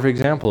 Perfect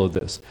example of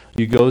this.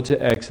 You go to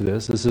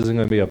Exodus. This isn't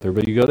going to be up there,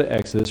 but you go to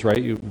Exodus,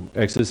 right?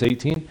 Exodus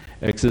 18,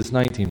 Exodus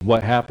 19.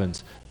 What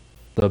happens?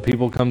 The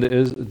people come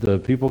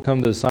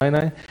to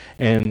Sinai,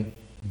 and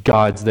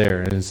God's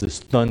there, and it's this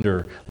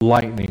thunder,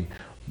 lightning,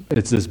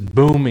 it's this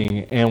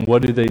booming, and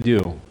what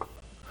do?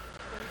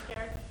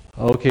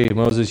 Okay,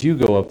 Moses, you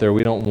go up there.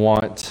 We don't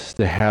want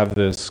to have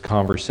this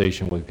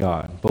conversation with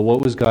God. But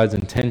what was God's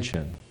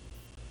intention?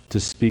 To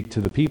speak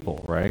to the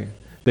people, right?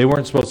 They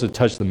weren't supposed to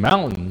touch the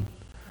mountain,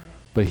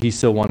 but he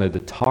still wanted to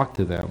talk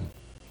to them.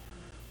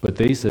 But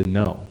they said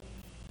no.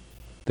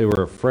 They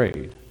were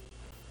afraid.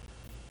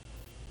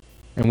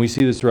 And we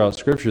see this throughout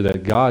Scripture,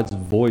 that God's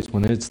voice,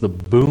 when it's the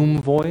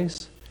boom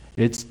voice,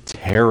 it's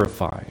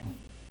terrifying.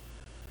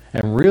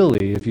 And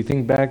really, if you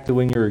think back to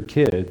when you were a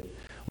kid,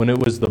 when it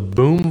was the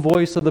boom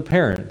voice of the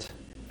parent,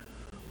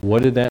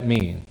 what did that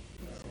mean?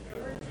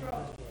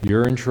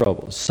 You're in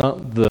trouble.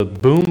 The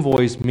boom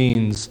voice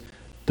means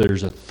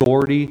there's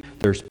authority,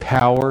 there's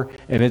power,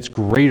 and it's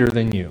greater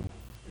than you.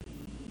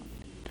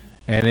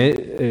 And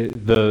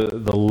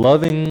the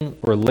loving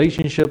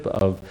relationship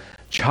of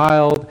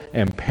child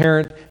and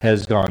parent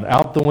has gone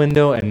out the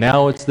window, and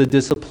now it's the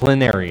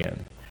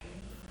disciplinarian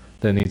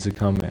that needs to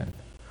come in.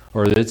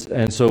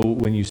 And so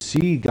when you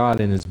see God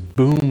in his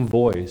boom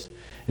voice,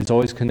 it's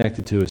always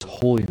connected to his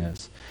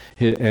holiness.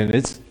 And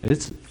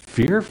it's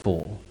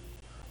fearful,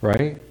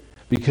 right?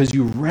 Because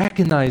you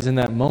recognize in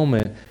that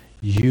moment,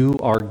 you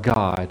are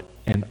God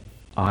and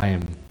I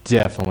am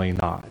definitely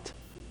not.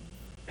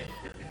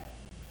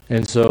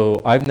 And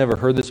so I've never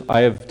heard this.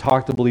 I have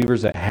talked to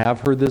believers that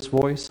have heard this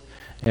voice,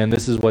 and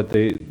this is what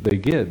they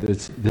get.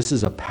 This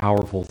is a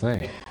powerful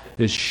thing.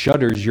 It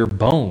shudders your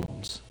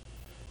bones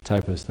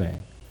type of thing.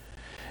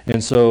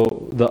 And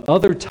so the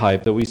other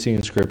type that we see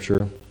in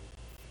Scripture,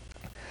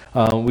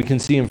 We can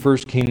see in 1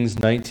 Kings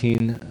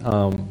 19,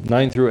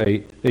 9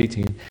 through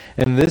 18.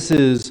 And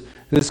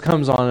this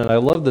comes on, and I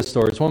love this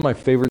story. It's one of my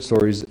favorite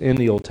stories in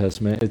the Old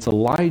Testament. It's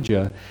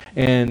Elijah.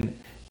 And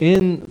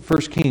in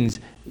 1 Kings,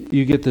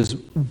 you get this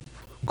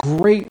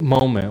great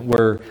moment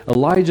where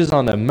Elijah's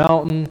on the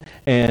mountain,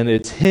 and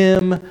it's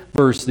him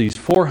versus these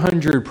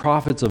 400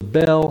 prophets of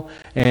Baal,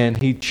 and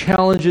he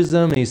challenges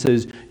them, and he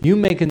says, you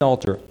make an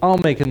altar, I'll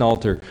make an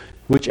altar.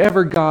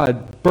 Whichever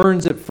God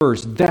burns it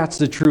first, that's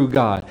the true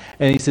God.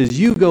 And he says,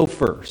 you go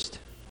first.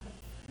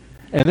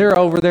 And they're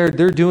over there,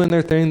 they're doing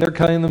their thing, they're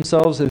cutting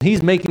themselves, and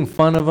he's making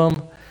fun of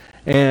them.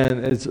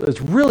 And it's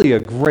really a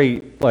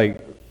great,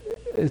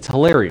 it's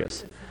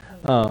hilarious.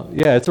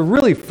 It's a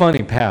really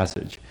funny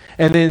passage.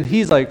 And then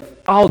he's like,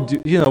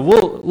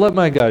 we'll let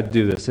my God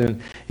do this.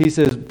 And he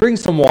says, bring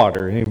some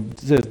water. And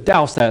he says,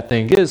 douse that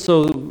thing, get it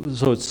so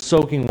it's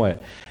soaking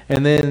wet.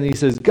 And then he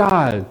says,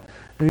 God,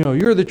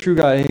 you're the true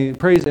God. And he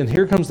prays, and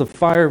here comes the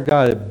fire of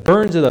God. It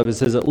burns it up. It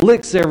says it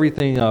licks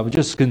everything up. It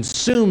just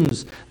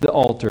consumes the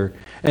altar.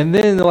 And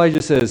then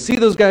Elijah says, see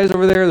those guys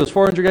over there, those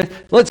 400 guys?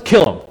 Let's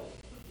kill them.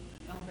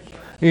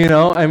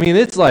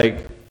 It's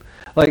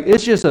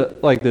it's just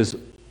this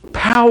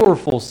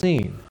powerful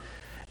scene.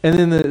 And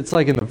then it's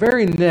like in the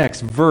very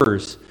next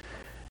verse,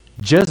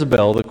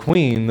 Jezebel, the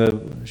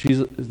queen, she's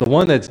the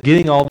one that's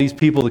getting all these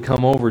people to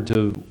come over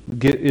to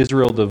get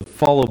Israel to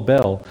follow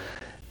Baal.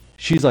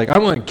 She's like, I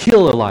want to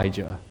kill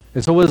Elijah.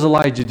 And so what does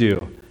Elijah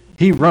do?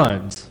 He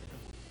runs.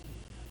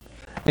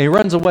 And he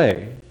runs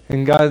away.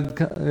 And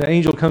the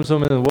angel comes to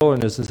him in the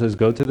wilderness and says,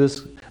 go to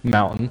this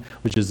mountain,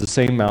 which is the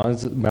same mountain,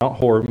 it's Mount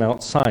Horeb,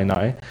 Mount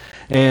Sinai.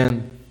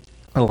 And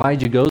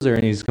Elijah goes there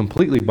and he's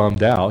completely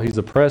bummed out. He's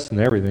depressed and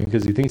everything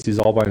because he thinks he's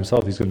all by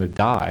himself. He's going to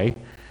die.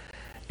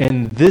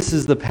 And this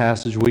is the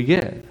passage we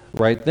get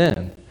right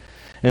then.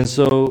 And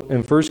so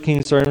in 1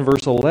 Kings, starting in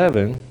verse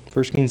 11,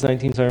 1 Kings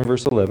 19, starting in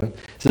verse 11, it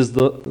says,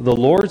 the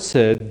Lord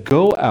said,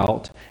 go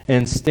out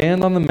and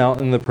stand on the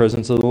mountain in the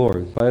presence of the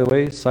Lord. By the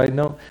way, side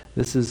note,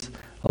 this is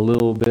a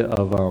little bit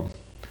of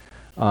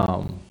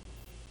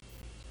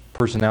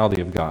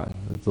personality of God.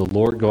 The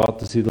Lord, go out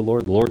to see the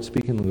Lord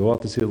speaking, go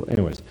out to see the Lord.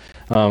 Anyways,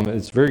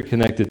 it's very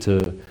connected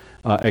to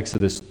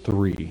Exodus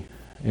 3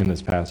 in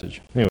this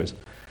passage. Anyways,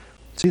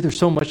 see, there's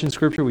so much in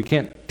Scripture, we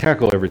can't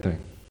tackle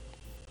everything.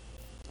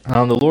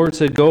 The Lord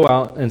said, go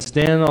out and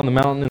stand on the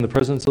mountain in the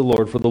presence of the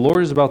Lord, for the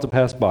Lord is about to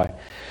pass by.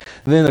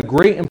 Then a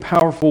great and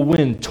powerful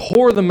wind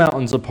tore the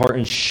mountains apart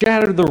and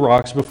shattered the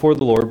rocks before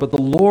the Lord, but the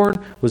Lord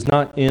was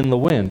not in the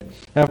wind.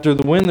 After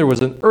the wind there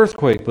was an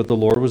earthquake, but the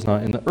Lord was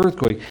not in the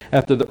earthquake.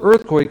 After the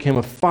earthquake came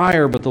a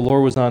fire, but the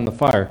Lord was not in the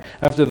fire.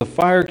 After the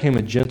fire came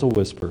a gentle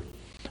whisper.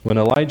 When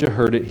Elijah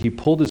heard it, he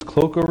pulled his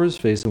cloak over his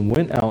face and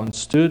went out and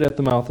stood at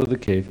the mouth of the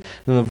cave.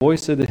 Then the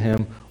voice said to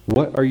him,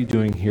 what are you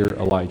doing here,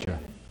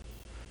 Elijah?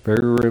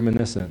 Very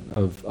reminiscent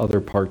of other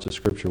parts of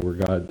Scripture where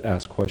God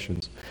asks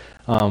questions.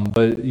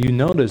 But you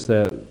notice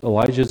that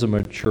Elijah is a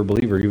mature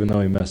believer, even though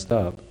he messed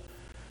up,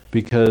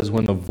 because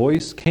when the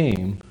voice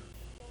came,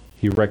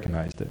 he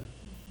recognized it.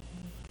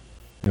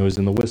 It was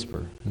in the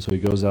whisper. And so he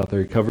goes out there,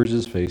 he covers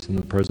his face in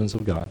the presence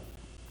of God,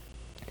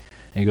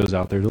 and he goes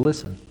out there to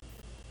listen.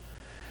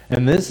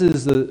 And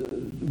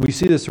we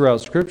see this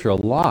throughout Scripture a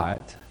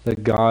lot,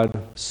 that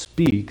God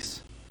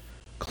speaks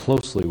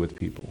closely with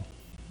people.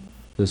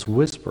 This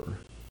whisper.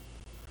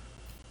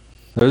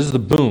 There's the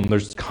boom.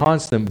 There's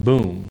constant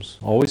booms,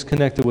 always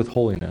connected with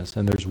holiness.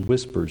 And there's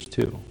whispers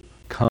too.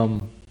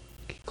 Come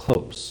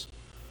close.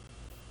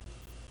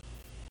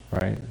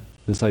 Right?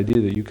 This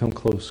idea that you come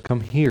close.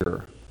 Come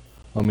here.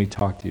 Let me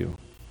talk to you.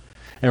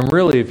 And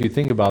really, if you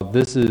think about it,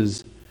 this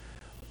is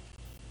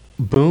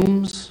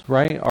booms,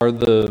 right, are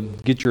the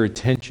get your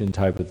attention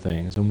type of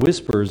things. And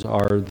whispers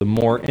are the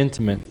more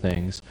intimate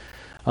things.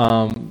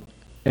 And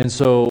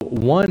so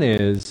one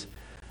is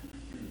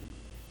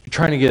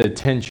trying to get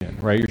attention,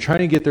 right? You're trying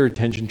to get their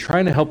attention,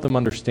 trying to help them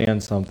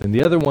understand something.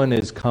 The other one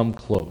is come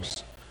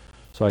close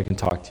so I can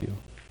talk to you.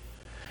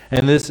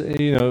 And this,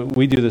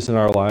 we do this in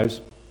our lives.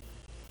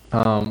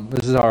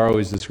 This is how I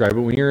always describe it.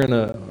 When you're in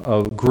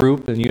a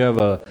group and you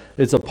have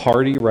it's a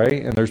party,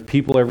 right? And there's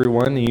people,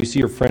 everyone, and you see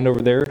your friend over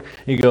there,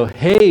 and you go,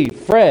 hey,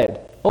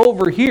 Fred,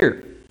 over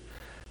here,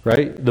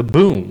 right? The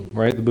boom,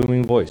 right? The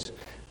booming voice,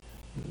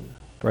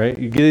 right?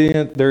 You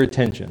get their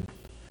attention.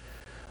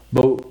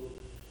 But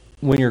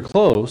when you're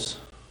close,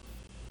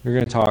 you're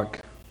going to talk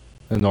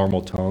in a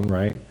normal tone,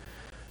 right?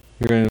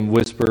 You're going to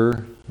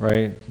whisper,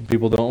 right?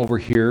 People don't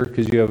overhear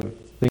because you have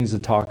things to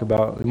talk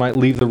about. You might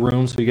leave the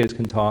room so you guys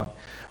can talk,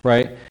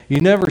 right? You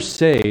never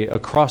say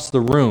across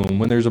the room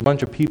when there's a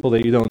bunch of people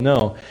that you don't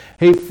know,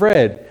 hey,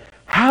 Fred,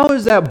 how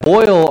is that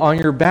boil on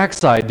your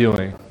backside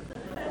doing?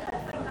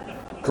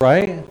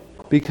 Right?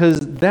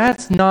 Because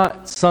that's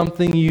not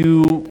something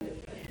you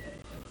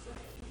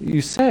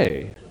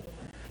say.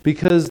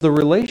 Because the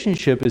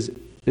relationship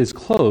is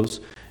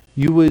close,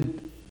 you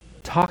would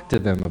talk to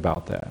them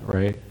about that,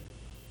 right?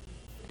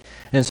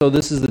 And so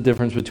this is the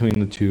difference between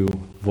the two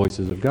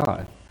voices of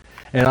God.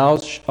 And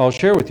I'll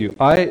share with you.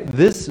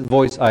 This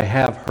voice I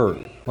have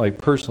heard, like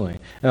personally,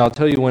 and I'll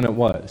tell you when it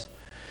was.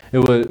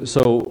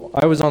 So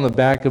I was on the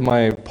back of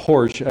my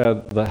porch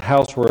at the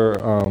house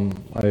where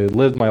I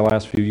lived my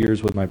last few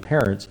years with my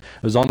parents.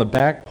 I was on the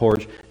back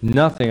porch,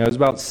 nothing. I was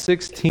about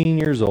 16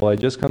 years old. I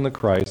just come to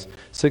Christ,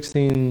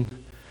 16,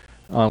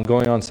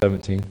 going on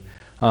 17.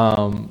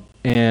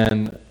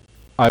 And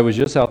I was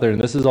just out there,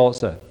 and this is all it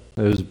said.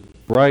 It was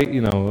bright, I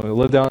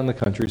lived out in the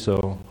country,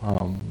 so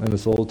in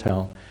this little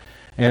town.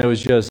 And it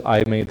was just,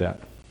 I made that.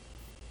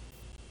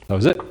 That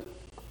was it.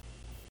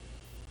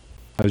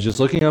 I was just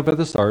looking up at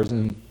the stars,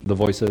 and the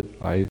voice said,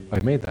 I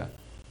made that.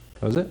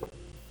 That was it.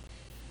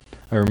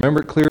 I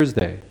remember it clear as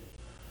day.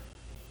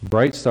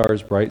 Bright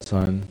stars, bright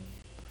sun,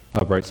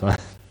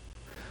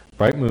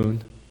 bright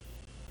moon.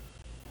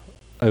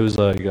 It was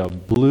like a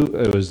blue,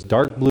 it was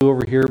dark blue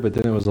over here, but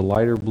then it was a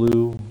lighter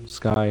blue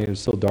sky. It was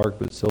still dark,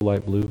 but still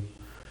light blue.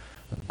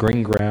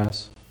 Green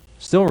grass.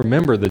 Still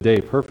remember the day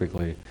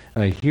perfectly,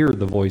 and I hear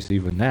the voice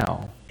even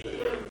now.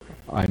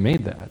 I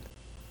made that.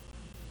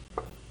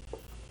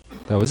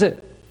 That was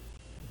it.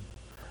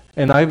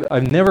 And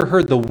I've never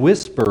heard the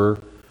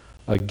whisper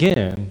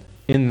again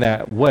in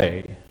that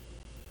way,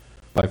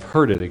 but I've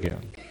heard it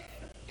again.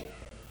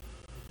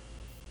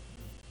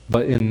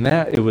 But in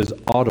that, it was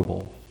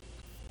audible.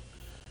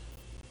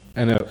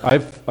 And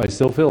I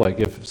still feel like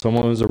if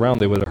someone was around,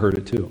 they would have heard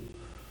it too.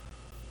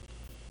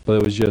 But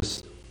it was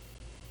just,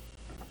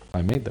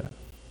 I made that.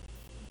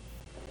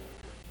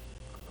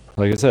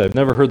 Like I said, I've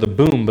never heard the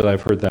boom, but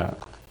I've heard that.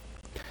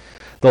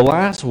 The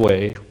last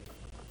way,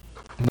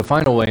 the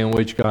final way in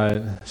which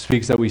God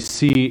speaks that we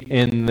see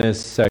in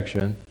this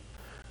section,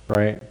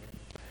 right,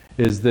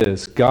 is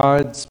this.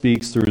 God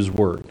speaks through His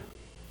Word,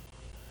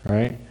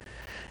 right?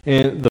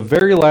 In the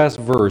very last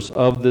verse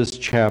of this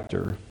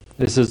chapter,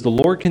 it says, "The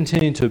Lord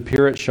continued to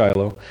appear at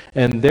Shiloh,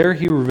 and there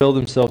He revealed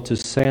Himself to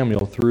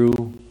Samuel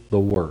through the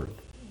Word."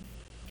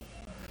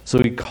 So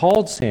He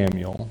called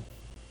Samuel,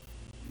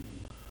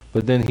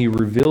 but then He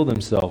revealed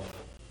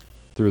Himself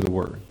through the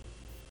Word.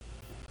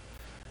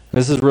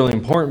 This is really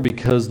important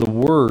because the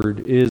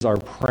Word is our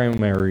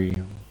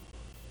primary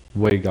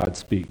way God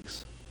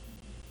speaks.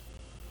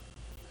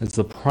 It's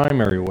the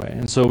primary way.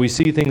 And so we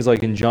see things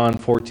like in John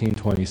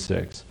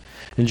 14:26.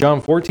 In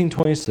John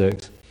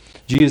 14:26,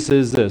 Jesus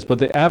says this, "But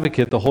the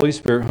Advocate, the Holy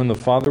Spirit, whom the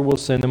Father will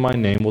send in my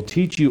name, will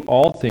teach you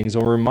all things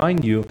and will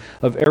remind you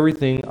of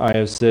everything I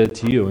have said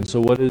to you." And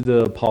so what did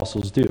the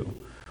apostles do?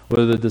 What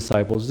did the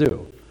disciples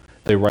do?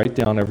 They write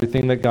down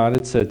everything that God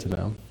had said to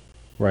them,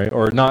 right?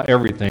 Or not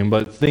everything,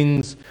 but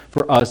things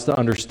for us to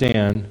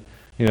understand,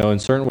 in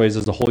certain ways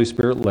as the Holy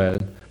Spirit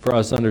led, for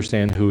us to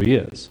understand who He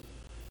is.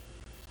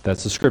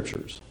 That's the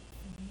Scriptures,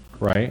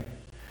 right?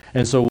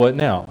 And so what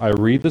now? I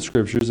read the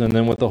Scriptures, and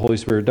then what the Holy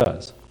Spirit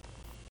does?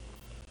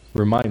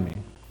 Remind me.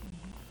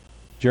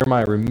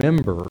 Jeremiah,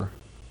 remember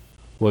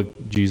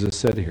what Jesus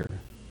said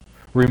here.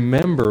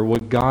 Remember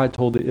what God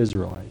told the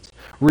Israelites.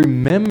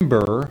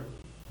 Remember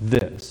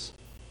this.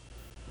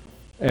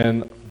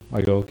 And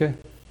I go, okay,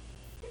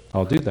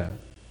 I'll do that.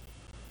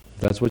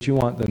 If that's what you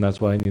want, then that's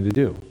what I need to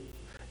do.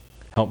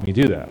 Help me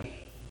do that.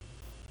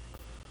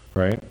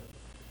 Right?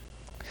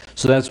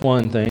 So that's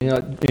one thing.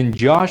 In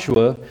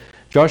Joshua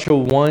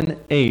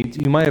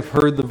 1:8, you might have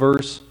heard the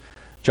verse,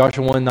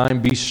 Joshua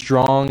 1:9, "Be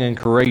strong and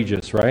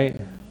courageous,"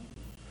 right?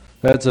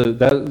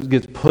 That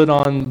gets put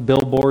on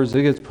billboards,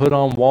 it gets put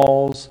on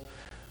walls.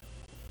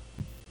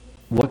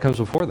 What comes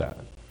before that?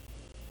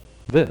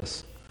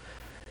 This.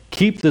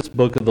 "Keep this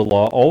book of the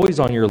law always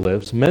on your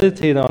lips,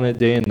 meditate on it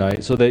day and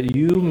night, so that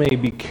you may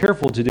be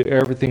careful to do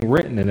everything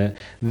written in it.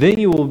 Then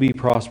you will be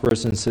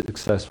prosperous and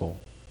successful."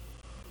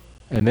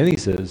 And then he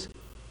says,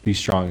 "Be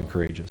strong and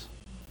courageous."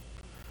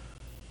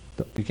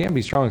 You can't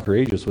be strong and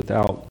courageous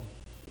without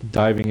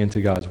diving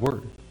into God's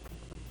Word.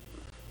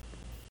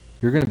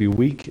 You're going to be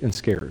weak and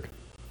scared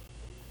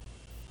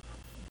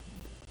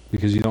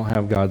because you don't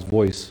have God's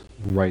voice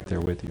right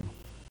there with you.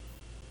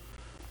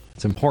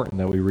 It's important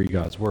that we read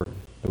God's Word,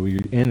 that we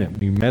in it,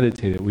 we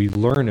meditate it, we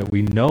learn it,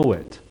 we know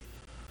it.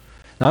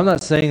 Now, I'm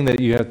not saying that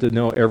you have to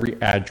know every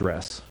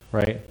address,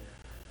 right?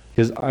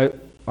 Because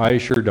I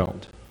sure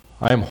don't.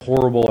 I am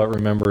horrible at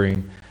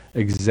remembering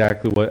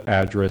exactly what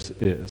address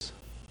is.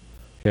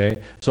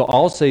 Okay? So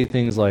I'll say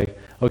things like,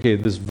 okay,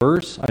 this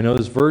verse, I know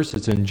this verse,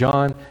 it's in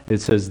John,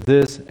 it says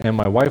this, and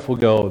my wife will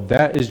go,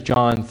 that is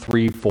John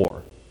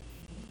 3:4.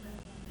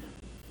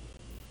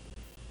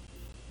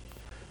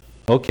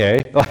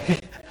 Okay.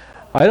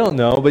 I don't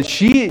know, but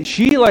she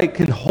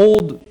can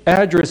hold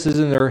addresses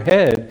in her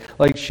head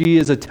like she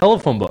is a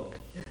telephone book.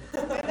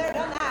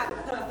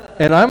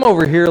 And I'm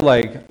over here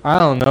like, I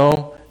don't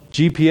know,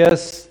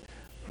 GPS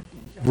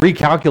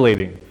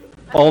recalculating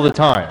all the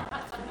time.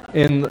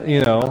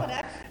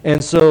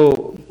 And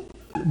so,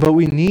 but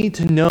we need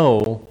to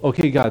know,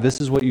 okay, God,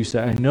 this is what you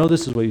said. I know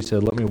this is what you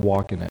said. Let me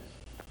walk in it.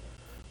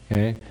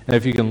 Okay? And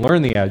if you can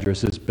learn the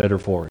address, it's better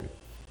for you.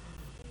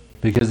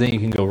 Because then you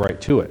can go right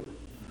to it.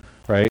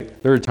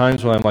 Right? There are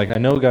times when I'm like, I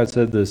know God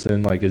said this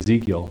in like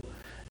Ezekiel.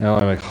 And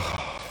I'm like,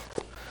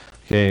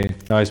 Okay,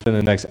 now I spend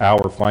the next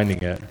hour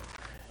finding it,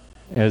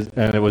 and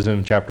it was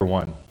in chapter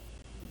 1.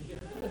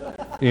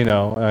 You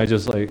know, and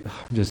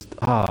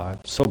I'm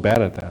so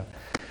bad at that.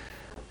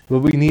 But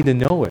we need to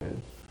know it.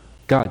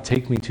 God,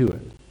 take me to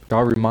it.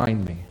 God,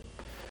 remind me.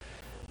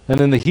 And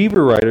then the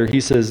Hebrew writer,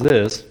 he says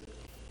this,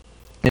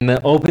 in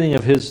the opening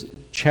of his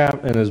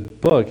in his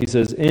book, he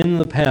says, in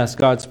the past,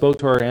 God spoke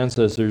to our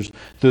ancestors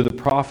through the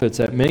prophets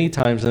at many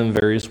times and in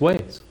various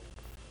ways.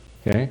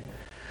 Okay?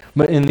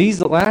 But in these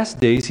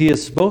last days, he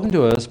has spoken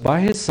to us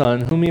by his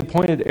Son, whom he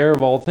appointed heir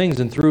of all things,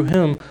 and through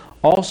him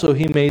also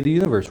he made the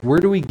universe. Where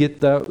do we get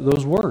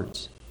those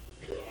words?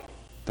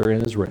 They're in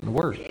his written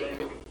word.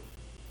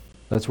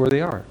 That's where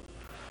they are.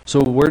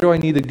 So where do I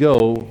need to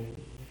go?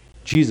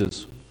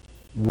 Jesus,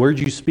 where'd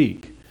you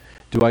speak?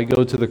 Do I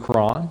go to the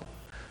Quran?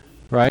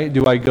 Right?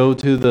 Do I go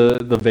to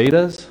the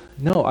Vedas?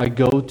 No, I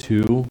go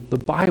to the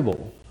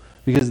Bible.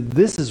 Because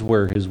this is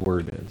where his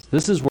word is.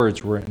 This is where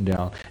it's written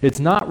down.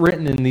 It's not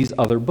written in these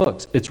other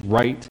books. It's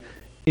right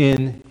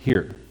in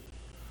here.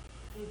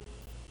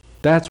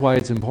 That's why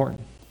it's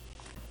important.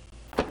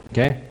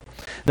 Okay?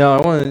 Now,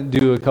 I want to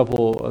do a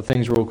couple of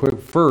things real quick.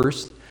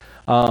 First,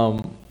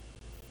 I've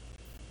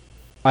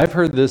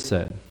heard this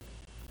said.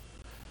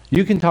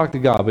 You can talk to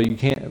God, but you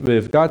can't. But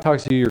if God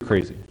talks to you, you're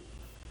crazy.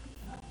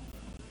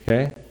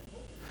 Okay?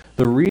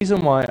 The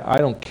reason why I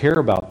don't care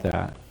about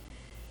that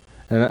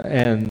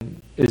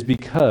and is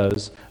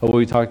because of what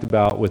we talked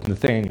about with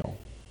Nathaniel.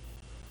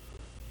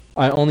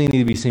 I only need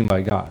to be seen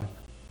by God.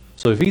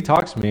 So if he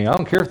talks to me, I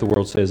don't care if the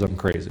world says I'm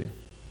crazy.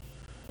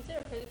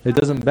 It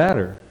doesn't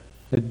matter.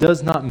 It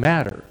does not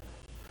matter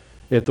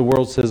if the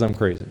world says I'm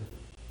crazy.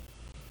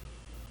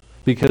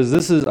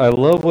 Because I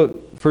love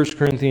what 1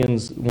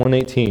 Corinthians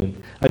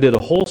 1:18. I did a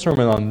whole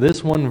sermon on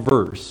this one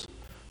verse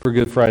for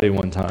Good Friday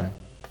one time.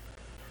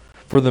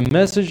 For the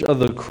message of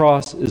the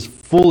cross is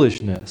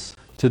foolishness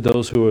to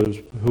those who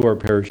are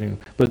perishing,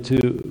 but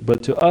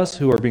to us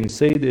who are being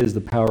saved is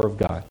the power of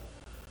God.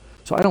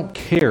 So I don't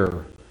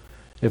care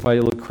if I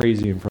look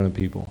crazy in front of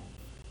people.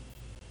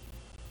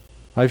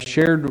 I've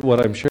shared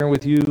what I'm sharing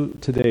with you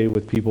today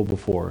with people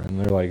before, and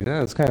they're like,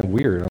 "That's kind of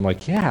weird." I'm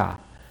like, "Yeah,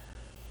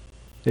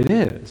 it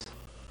is,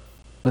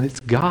 but it's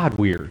God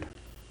weird."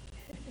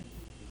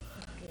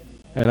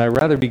 And I'd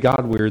rather be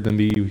God weird than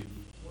be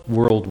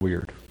world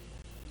weird.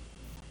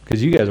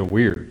 Because you guys are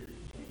weird.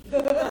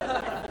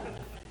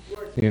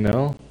 You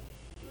know?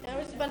 Yeah,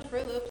 we're just a bunch of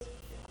Fruit Loops.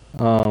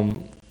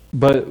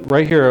 But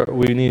right here,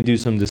 we need to do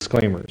some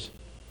disclaimers.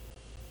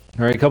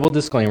 All right, a couple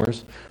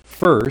disclaimers.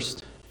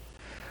 First,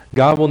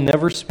 God will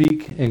never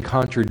speak in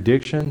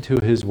contradiction to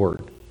his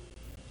word.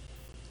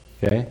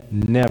 Okay?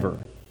 Never.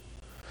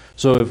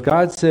 So if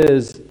God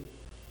says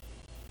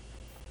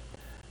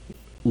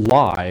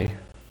lie,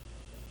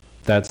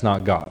 that's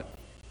not God.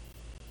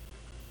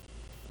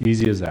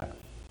 Easy as that.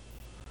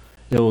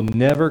 It will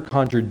never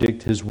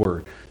contradict his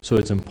word. So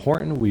it's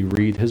important we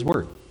read his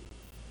word.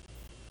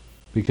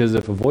 Because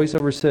if a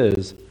voiceover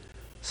says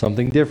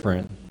something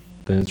different,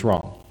 then it's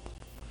wrong.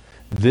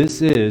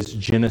 This is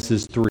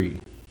Genesis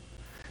 3.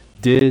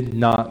 Did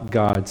not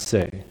God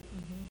say?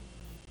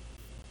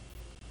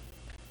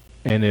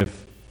 And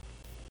if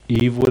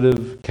Eve would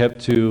have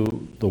kept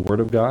to the word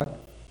of God,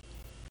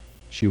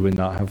 she would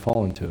not have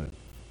fallen to it,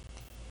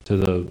 to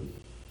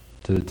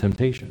the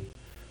temptation.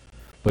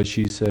 But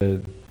she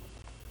said,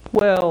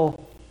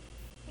 well,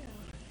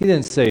 he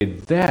didn't say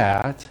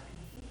that.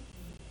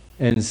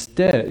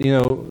 Instead,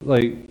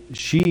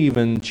 she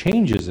even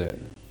changes it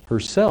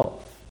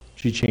herself.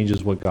 She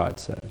changes what God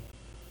said.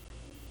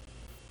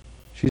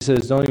 She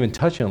says, don't even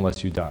touch it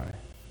unless you die.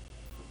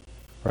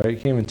 Right? You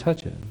can't even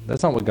touch it.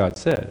 That's not what God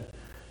said.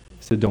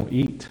 He said, don't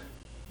eat.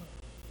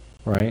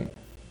 Right?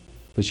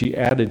 But she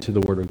added to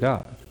the word of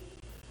God.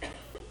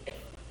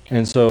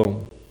 And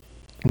so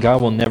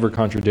God will never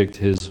contradict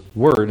his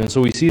word. And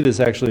so we see this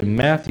actually in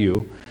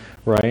Matthew,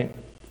 right?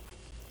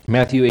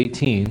 Matthew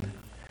 18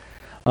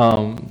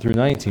 through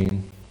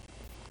 19.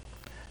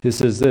 It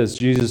says this.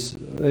 Jesus,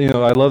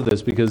 I love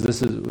this because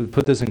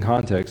put this in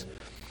context.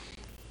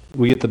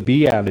 We get the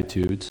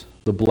Beatitudes,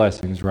 the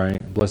blessings,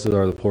 right? Blessed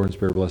are the poor in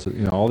spirit, blessed,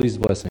 all these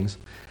blessings.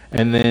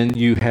 And then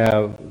you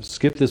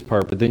skip this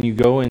part, but then you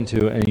go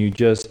into and you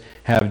just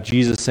have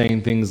Jesus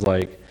saying things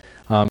like,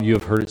 you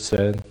have heard it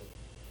said,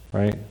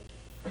 right?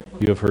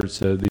 You have heard it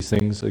said these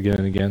things again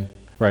and again,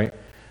 right?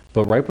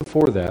 But right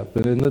before that,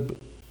 but in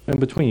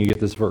between, you get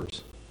this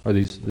verse, or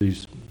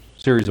these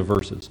series of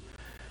verses.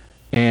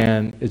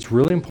 And it's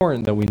really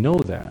important that we know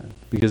that,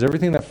 because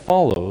everything that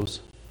follows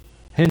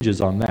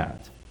hinges on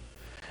that.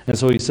 And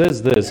so he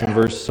says this in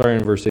verse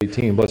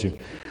 18, bless you.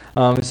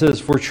 It says,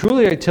 for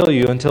truly I tell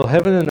you, until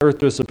heaven and earth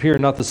disappear,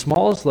 not the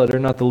smallest letter,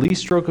 not the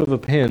least stroke of a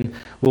pen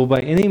will by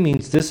any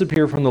means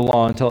disappear from the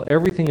law until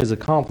everything is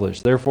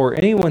accomplished. Therefore,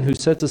 anyone who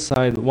sets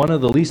aside one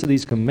of the least of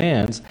these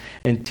commands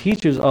and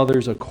teaches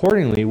others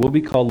accordingly will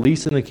be called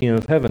least in the kingdom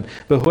of heaven.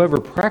 But whoever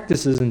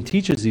practices and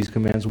teaches these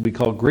commands will be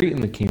called great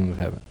in the kingdom of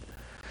heaven.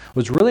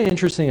 What's really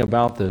interesting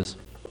about this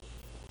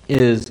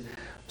is,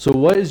 so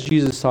what is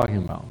Jesus talking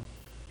about?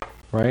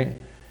 Right?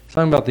 It's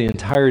talking about the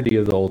entirety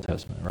of the Old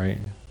Testament, right?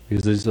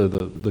 Because these are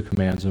the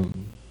commands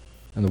and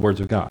the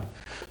words of God.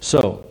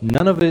 So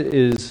none of it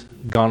is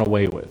gone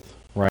away with,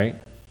 right?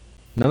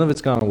 None of it's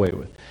gone away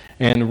with.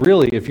 And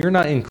really, if you're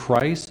not in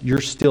Christ,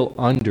 you're still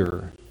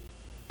under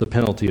the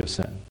penalty of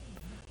sin,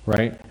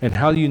 right? And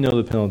how do you know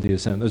the penalty of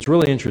sin? That's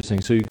really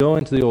interesting. So you go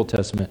into the Old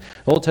Testament.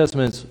 The Old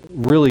Testament's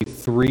really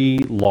 3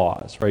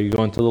 laws, right? You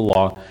go into the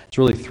law, it's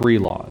really 3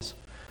 laws,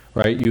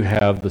 right? You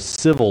have the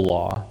civil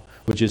law,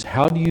 which is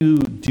how do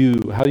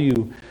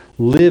you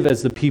live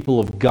as the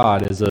people of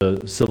God as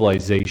a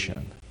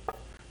civilization,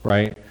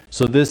 right?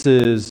 So this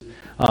is,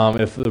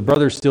 if the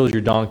brother steals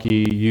your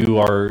donkey, you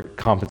are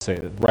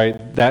compensated,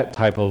 right? That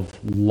type of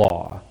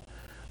law.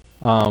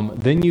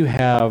 Then you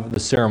have the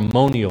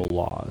ceremonial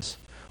laws,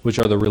 which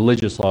are the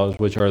religious laws,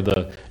 which are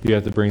you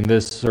have to bring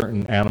this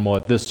certain animal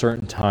at this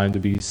certain time to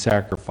be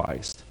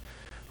sacrificed,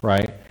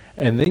 right?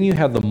 And then you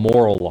have the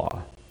moral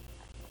law,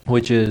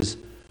 which is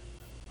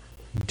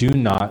do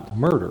not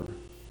murder.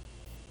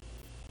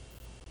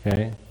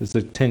 Okay? It's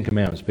the 10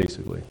 Commandments,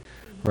 basically,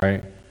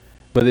 right?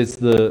 But it's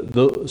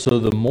so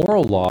the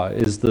moral law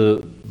is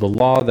the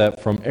law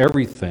that from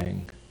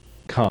everything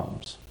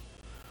comes.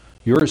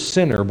 You're a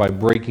sinner by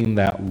breaking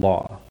that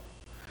law.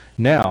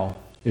 Now,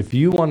 if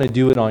you want to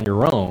do it on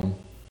your own,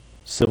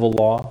 civil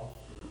law,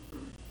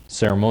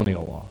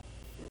 ceremonial law.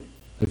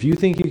 If you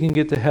think you can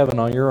get to heaven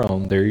on your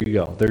own, there you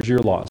go. There's your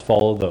laws.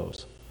 Follow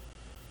those.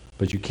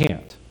 But you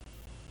can't.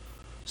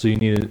 So you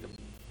need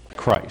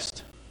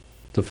Christ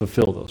to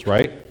fulfill those,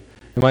 right?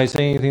 Am I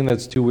saying anything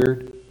that's too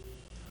weird?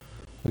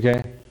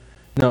 Okay?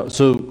 No,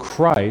 so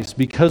Christ,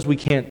 because we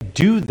can't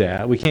do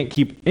that, we can't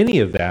keep any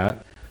of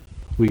that,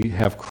 we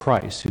have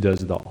Christ who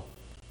does it all.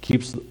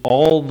 Keeps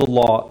all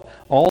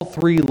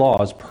 3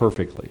 laws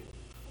perfectly.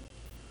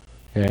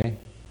 Okay?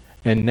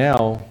 And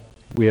now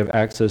we have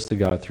access to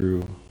God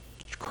through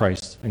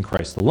Christ and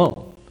Christ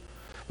alone.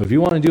 But if you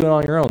want to do it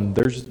on your own,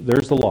 there's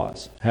the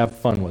laws. Have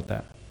fun with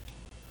that.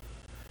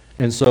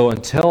 And so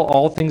until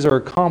all things are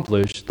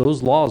accomplished,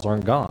 those laws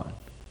aren't gone.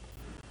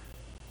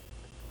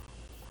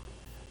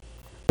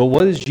 But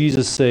what does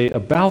Jesus say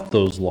about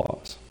those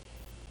laws?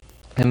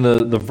 And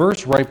the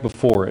verse right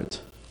before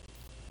it.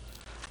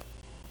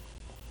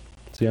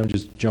 See, I'm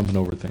just jumping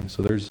over things.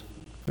 So there's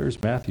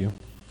Matthew,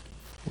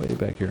 way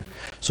back here.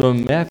 So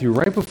in Matthew,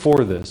 right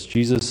before this,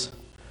 Jesus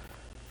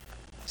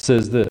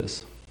says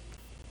this.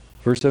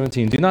 Verse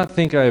 17, do not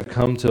think I have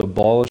come to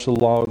abolish the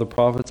law or the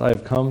prophets. I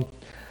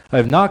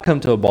have not come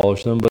to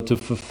abolish them, but to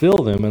fulfill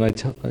them.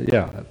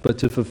 But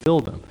to fulfill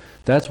them.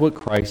 That's what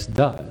Christ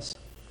does.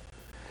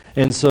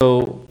 And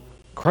so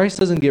Christ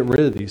doesn't get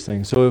rid of these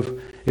things. So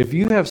if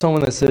you have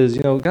someone that says,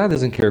 God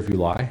doesn't care if you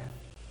lie.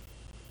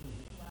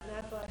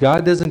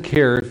 God doesn't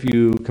care if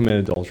you commit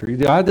adultery.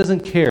 God doesn't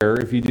care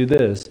if you do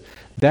this.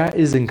 That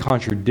is in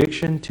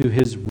contradiction to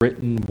his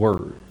written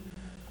word.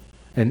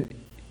 And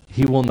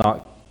he will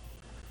not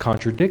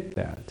contradict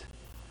that.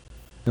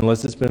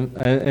 Unless it's been,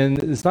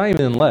 and it's not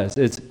even unless,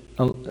 it's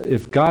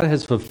if God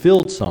has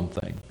fulfilled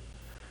something,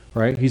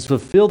 right? He's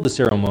fulfilled the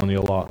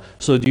ceremonial law.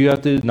 So do you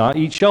have to not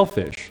eat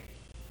shellfish?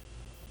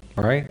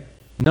 All right?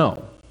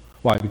 No.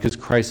 Why? Because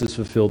Christ has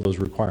fulfilled those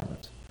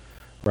requirements,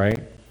 right?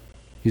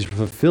 He's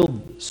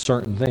fulfilled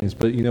certain things,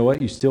 but you know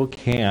what? You still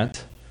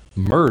can't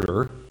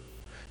murder.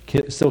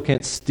 Still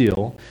can't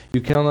steal.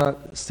 You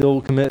cannot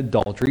still commit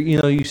adultery.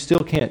 You still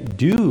can't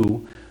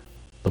do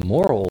the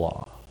moral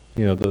law.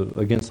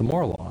 Against the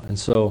moral law. And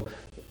so,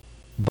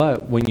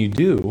 but when you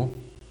do,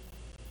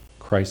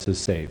 Christ is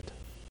saved.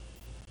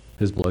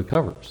 His blood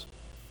covers.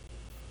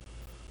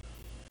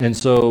 And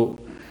so,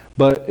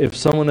 but if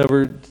someone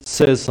ever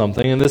says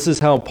something, and this is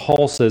how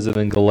Paul says it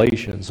in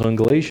Galatians. So in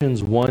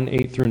Galatians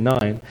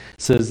 1:8-9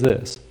 says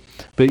this,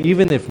 but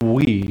even if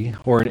we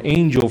or an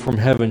angel from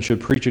heaven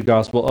should preach a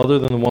gospel other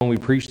than the one we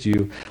preach to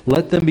you,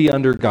 let them be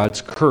under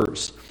God's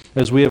curse.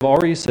 As we have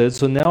already said,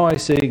 so now I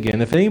say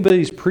again, if anybody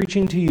is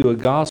preaching to you a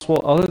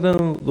gospel other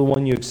than the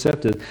one you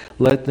accepted,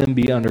 let them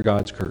be under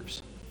God's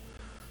curse.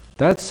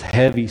 That's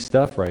heavy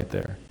stuff right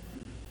there.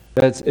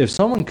 That's if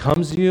someone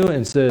comes to you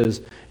and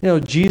says,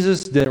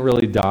 Jesus didn't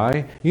really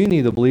die, you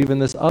need to believe in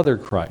this other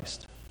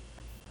Christ.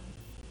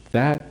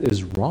 That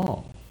is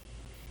wrong.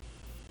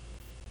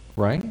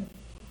 Right?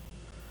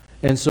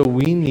 And so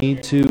we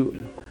need to,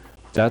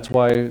 that's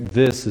why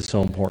this is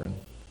so important.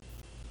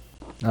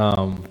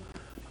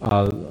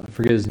 I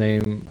forget his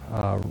name,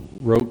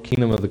 wrote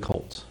Kingdom of the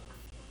Cults.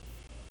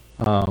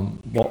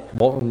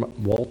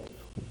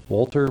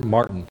 Walter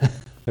Martin,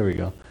 there we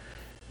go.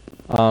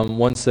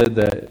 Once said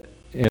that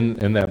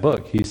in that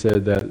book, he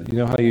said that,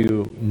 how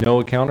you know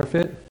a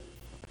counterfeit?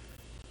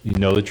 You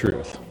know the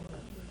truth.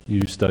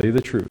 You study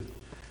the truth.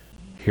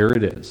 Here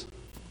it is.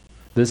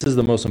 This is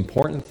the most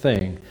important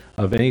thing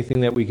of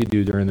anything that we could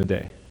do during the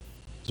day,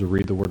 is to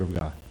read the Word of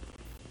God.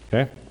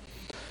 Okay?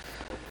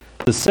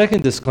 The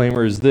second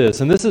disclaimer is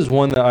this, and this is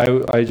one that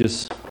I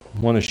just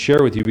want to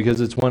share with you because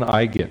it's one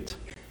I get.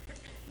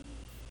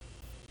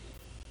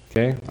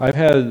 Okay? I've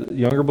had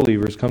younger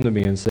believers come to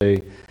me and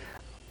say,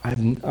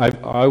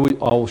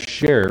 I'll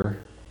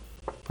share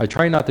I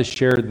try not to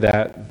share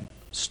that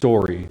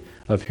story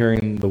of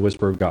hearing the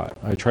whisper of God.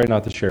 I try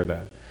not to share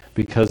that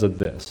because of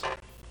this.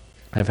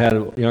 I've had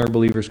younger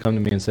believers come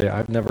to me and say,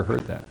 I've never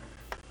heard that.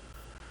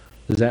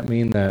 Does that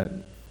mean that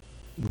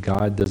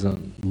God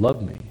doesn't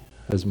love me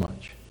as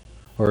much?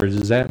 Or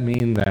does that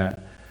mean that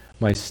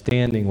my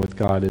standing with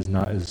God is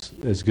not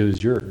as good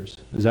as yours?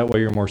 Is that why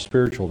you're more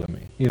spiritual than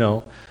me? You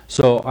know,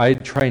 so I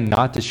try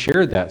not to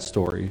share that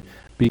story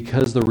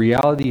because the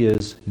reality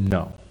is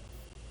no.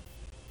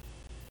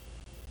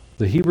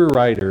 The Hebrew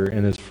writer,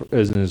 in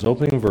his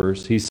opening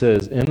verse, he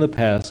says, in the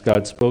past,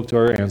 God spoke to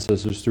our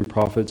ancestors through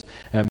prophets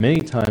at many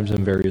times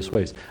in various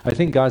ways. I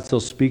think God still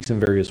speaks in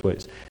various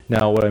ways.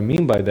 Now, what I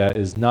mean by that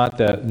is not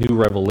that new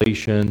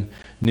revelation,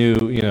 new,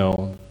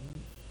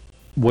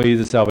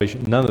 ways of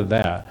salvation, none of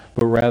that,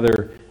 but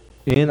rather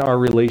in our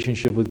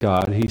relationship with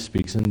God, he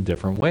speaks in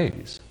different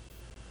ways.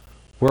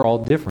 We're all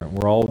different.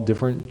 We're all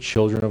different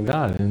children of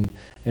God.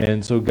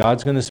 And so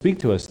God's going to speak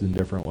to us in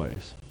different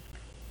ways.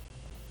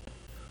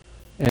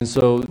 And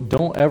so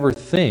don't ever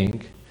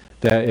think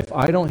that if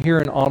I don't hear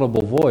an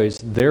audible voice,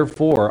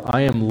 therefore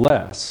I am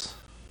less.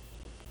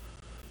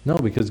 No,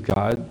 because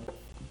God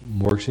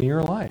works in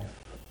your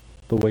life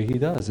the way he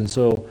does. And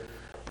so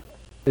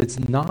it's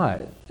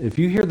not. If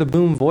you hear the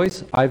boom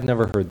voice, I've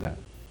never heard that.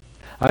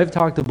 I've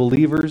talked to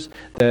believers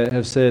that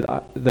have said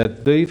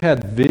that they've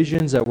had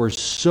visions that were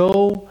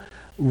so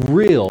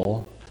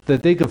real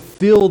that they could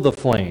feel the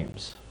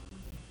flames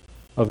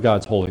of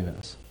God's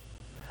holiness.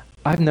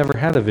 I've never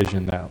had a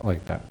vision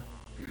like that.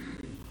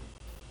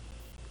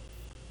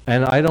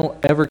 And I don't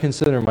ever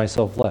consider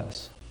myself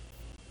less.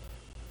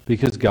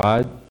 Because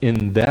God,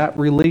 in that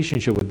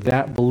relationship with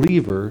that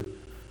believer,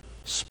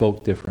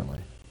 spoke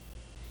differently.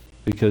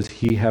 Because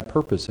he had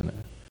purpose in it.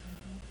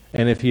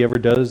 And if he ever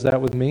does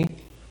that with me,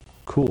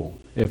 cool.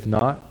 If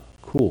not,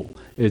 cool.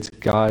 It's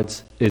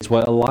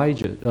what Eli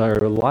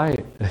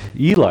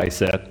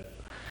said.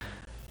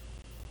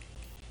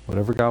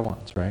 Whatever God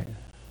wants, right?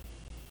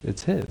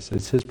 It's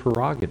his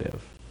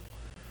prerogative.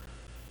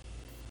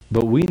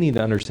 But we need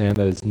to understand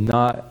that it's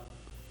not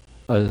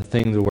a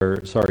thing to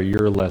where,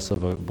 you're less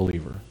of a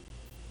believer.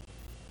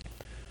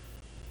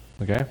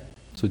 Okay?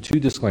 So 2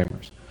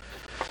 disclaimers.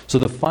 So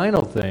the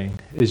final thing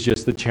is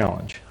just the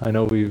challenge. I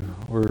know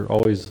we're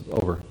always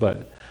over,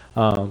 but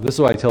this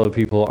is what I tell the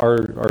people.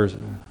 Our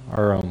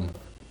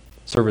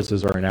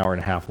services are an hour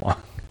and a half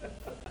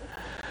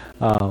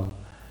long.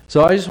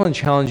 So I just want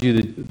to challenge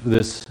you to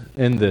this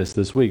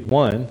week.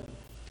 1,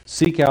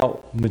 seek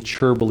out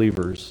mature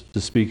believers to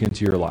speak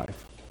into your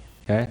life.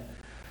 Okay?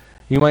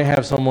 You might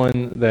have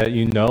someone that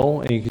you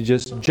know, and you can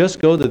just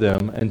go to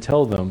them and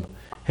tell them,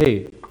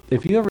 hey,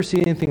 if you ever see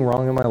anything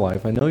wrong in my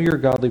life, I know you're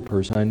a godly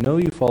person, I know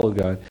you follow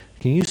God,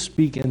 can you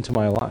speak into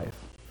my life?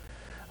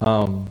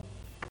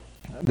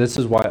 This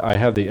is why I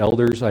have the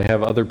elders, I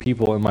have other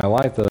people in my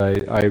life that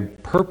I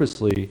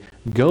purposely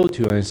go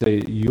to and I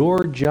say,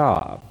 your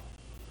job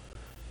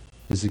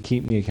is to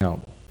keep me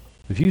accountable.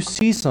 If you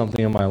see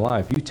something in my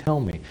life, you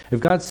tell me. If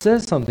God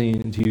says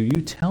something to you,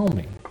 you tell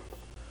me.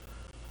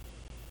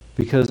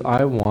 Because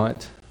I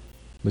want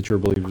mature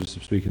believers to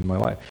speak into my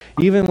life.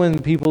 Even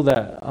when people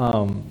that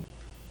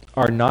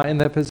are not in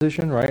that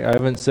position, right? I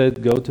haven't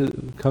said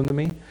come to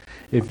me.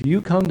 If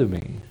you come to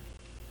me,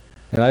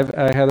 and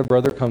I had a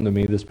brother come to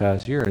me this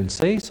past year and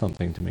say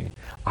something to me,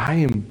 I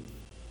am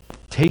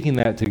taking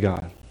that to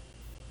God.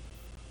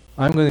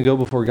 I'm going to go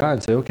before God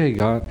and say, okay,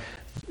 God,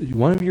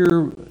 one of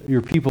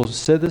your people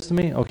said this to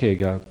me. Okay,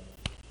 God,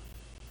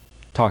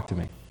 talk to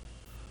me.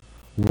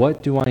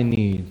 What do I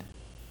need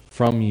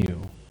from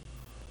you?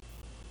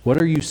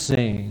 What are you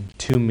saying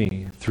to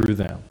me through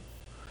them?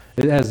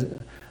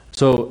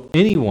 So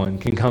anyone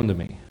can come to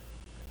me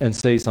and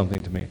say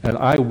something to me, and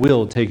I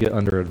will take it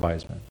under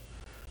advisement.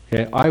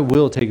 Okay, I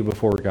will take it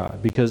before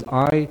God because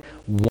I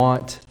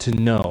want to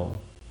know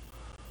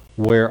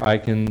where I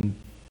can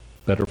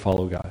better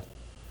follow God.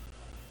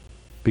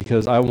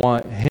 Because I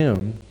want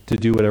him to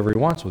do whatever he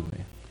wants with me.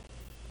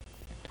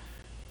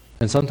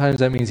 And sometimes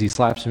that means he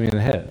slaps me in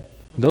the head.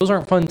 Those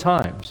aren't fun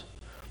times,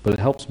 but it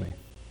helps me.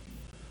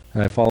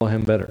 And I follow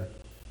him better.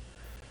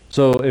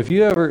 So if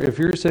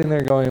you're sitting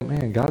there going,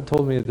 man, God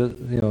told me that,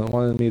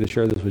 wanted me to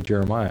share this with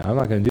Jeremiah, I'm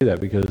not going to do that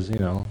because, he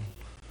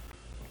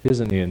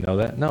doesn't need to know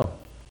that. No.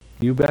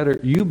 You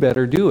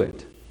better do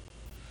it.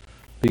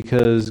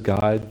 Because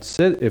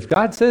if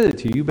God said it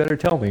to you, you better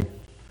tell me.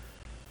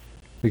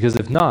 Because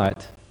if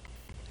not,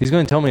 he's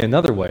going to tell me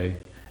another way,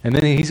 and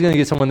then he's going to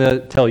get someone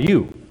to tell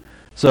you.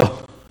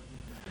 So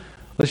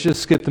let's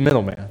just skip the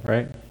middleman,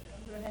 right?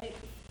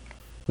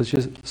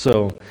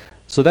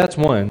 So that's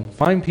 1.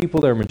 Find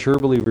people that are mature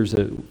believers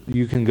that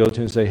you can go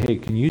to and say, hey,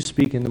 can you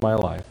speak into my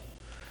life?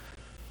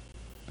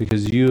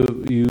 Because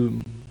you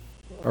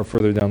are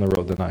further down the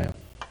road than I am.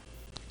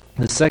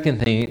 The second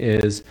thing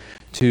is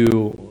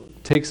to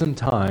take some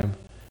time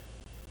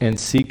and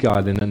seek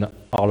God in an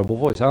audible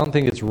voice. I don't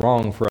think it's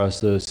wrong for us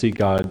to seek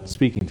God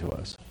speaking to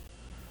us.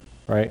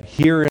 Right?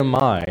 Here am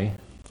I.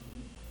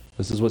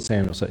 This is what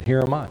Samuel said. Here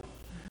am I.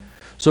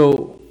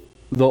 So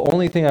the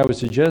only thing I would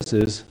suggest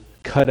is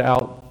cut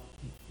out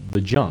the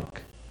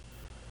junk.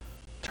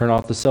 Turn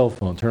off the cell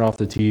phone, turn off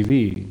the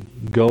TV.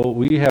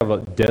 We have a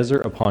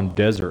desert upon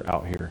desert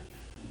out here.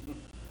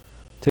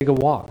 Take a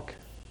walk.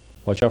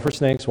 Watch out for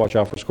snakes, watch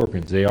out for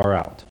scorpions. They are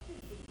out.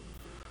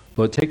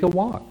 But take a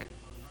walk.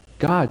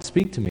 God,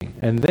 speak to me.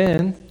 And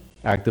then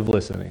active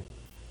listening.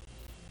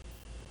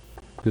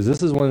 Because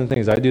this is one of the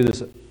things, I do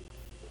this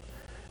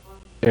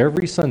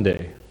every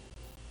Sunday.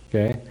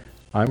 Okay?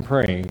 I'm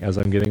praying as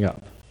I'm getting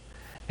up.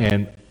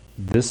 And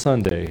this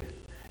Sunday,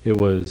 I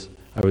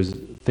was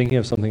thinking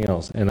of something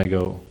else, and I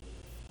go,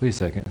 wait a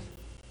second.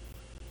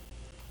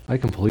 I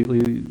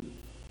completely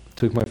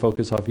took my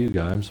focus off you,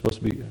 God. I'm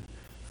supposed to be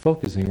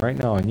focusing right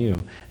now on you.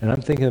 And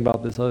I'm thinking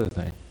about this other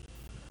thing.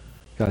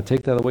 God,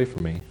 take that away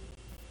from me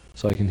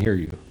so I can hear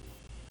you.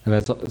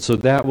 And so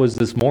that was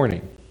this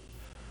morning.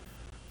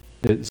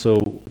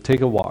 So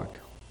take a walk.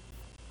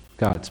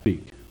 God,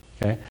 speak.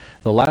 Okay?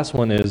 The last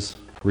one is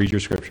read your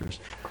scriptures.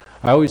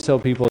 I always tell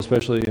people,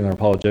 especially in our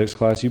apologetics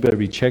class, you better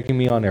be checking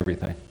me on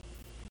everything.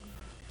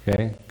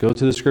 Okay? Go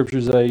to the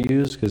scriptures that I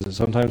use, because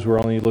sometimes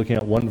we're only looking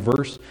at one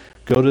verse.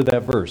 Go to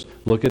that verse.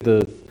 Look at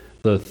the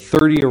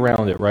 30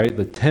 around it, right?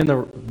 The 10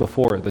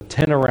 before it, the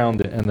 10 around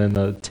it, and then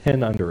the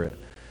 10 under it.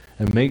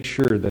 And make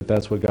sure that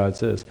that's what God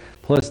says.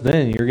 Plus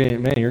then, you're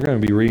going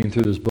to be reading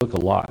through this book a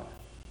lot.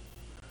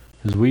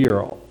 Because we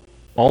are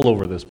all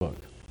over this book.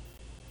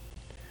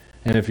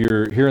 And if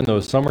you're here in the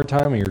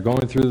summertime and you're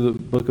going through the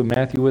book of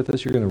Matthew with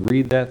us, you're going to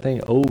read that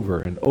thing over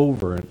and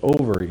over and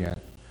over again.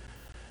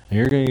 And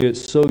you're going to get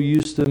so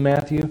used to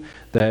Matthew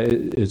that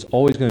it's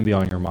always going to be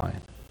on your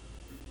mind.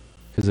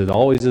 Because it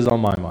always is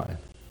on my mind.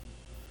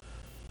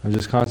 I'm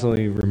just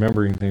constantly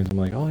remembering things. I'm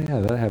like, oh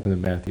yeah, that happened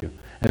in Matthew.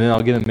 And then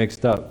I'll get them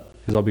mixed up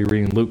because I'll be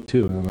reading Luke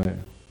too. And I'm like,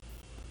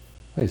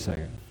 wait a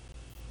second.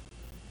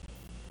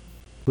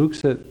 Luke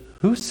said,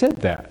 who said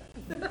that?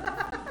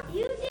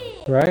 You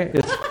did. Right?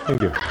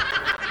 Thank you.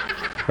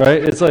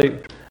 Right? It's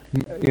like,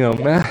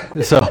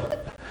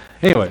 so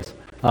anyways,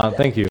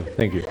 thank you.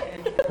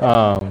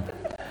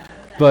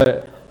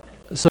 But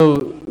so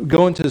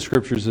go into the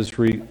scriptures this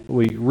week.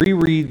 We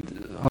reread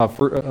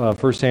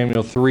 1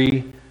 Samuel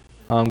 3.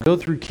 Go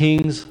through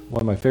Kings,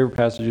 one of my favorite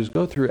passages.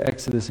 Go through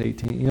Exodus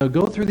 18.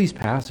 Go through these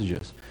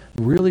passages.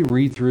 Really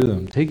read through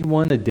them. Take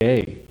one a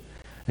day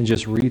and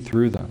just read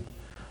through them.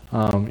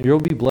 You'll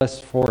be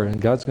blessed for it,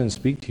 and God's going to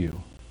speak to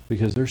you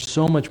because there's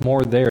so much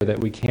more there that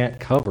we can't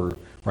cover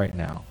right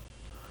now.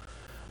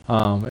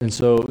 And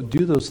so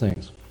do those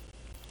things.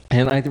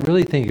 And I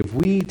really think if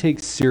we take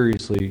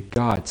seriously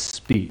God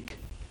speak,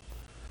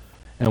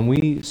 and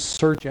we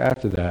search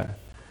after that,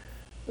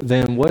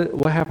 then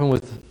what happened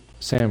with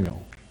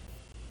Samuel?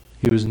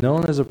 He was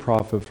known as a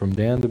prophet from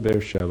Dan to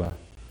Beersheba,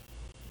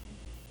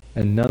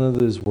 and none of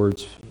his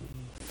words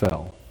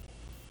fell.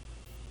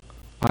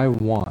 I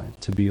want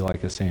to be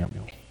like a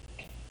Samuel.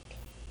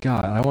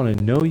 God, I want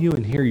to know you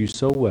and hear you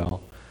so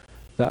well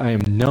that I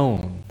am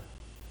known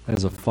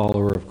as a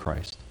follower of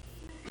Christ.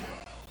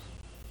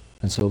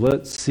 And so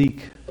let's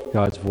seek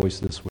God's voice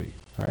this week.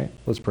 All right?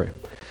 Let's pray.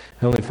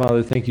 Heavenly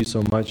Father, thank you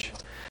so much.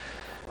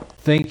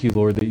 Thank you,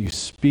 Lord, that you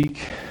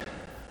speak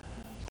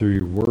through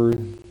your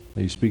word,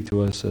 that you speak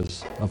to us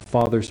as a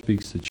father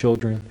speaks to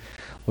children.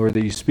 Lord,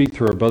 that you speak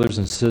through our brothers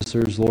and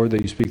sisters. Lord,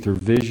 that you speak through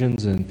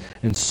visions and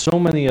in so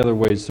many other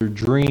ways, through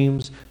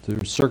dreams,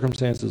 through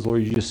circumstances.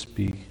 Lord, you just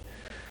speak.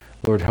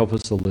 Lord, help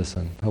us to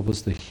listen. Help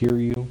us to hear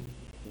you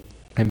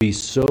and be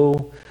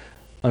so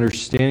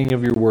understanding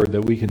of your word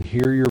that we can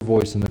hear your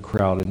voice in the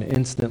crowd and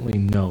instantly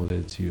know that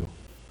it's you.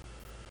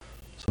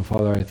 So,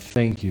 Father, I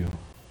thank you.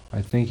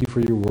 I thank you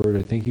for your word.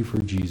 I thank you for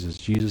Jesus.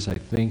 Jesus, I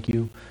thank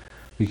you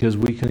because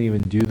we couldn't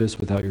even do this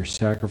without your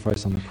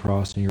sacrifice on the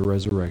cross and your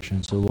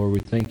resurrection. So, Lord, we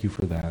thank you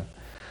for that.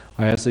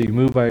 I ask that you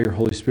move by your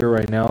Holy Spirit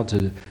right now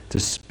to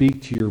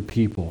speak to your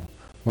people.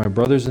 My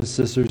brothers and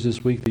sisters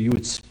this week, that you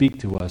would speak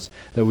to us,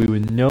 that we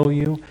would know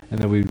you, and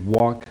that we would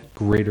walk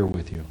greater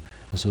with you.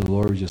 And so,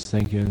 Lord, we just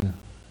thank you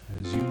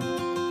as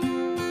you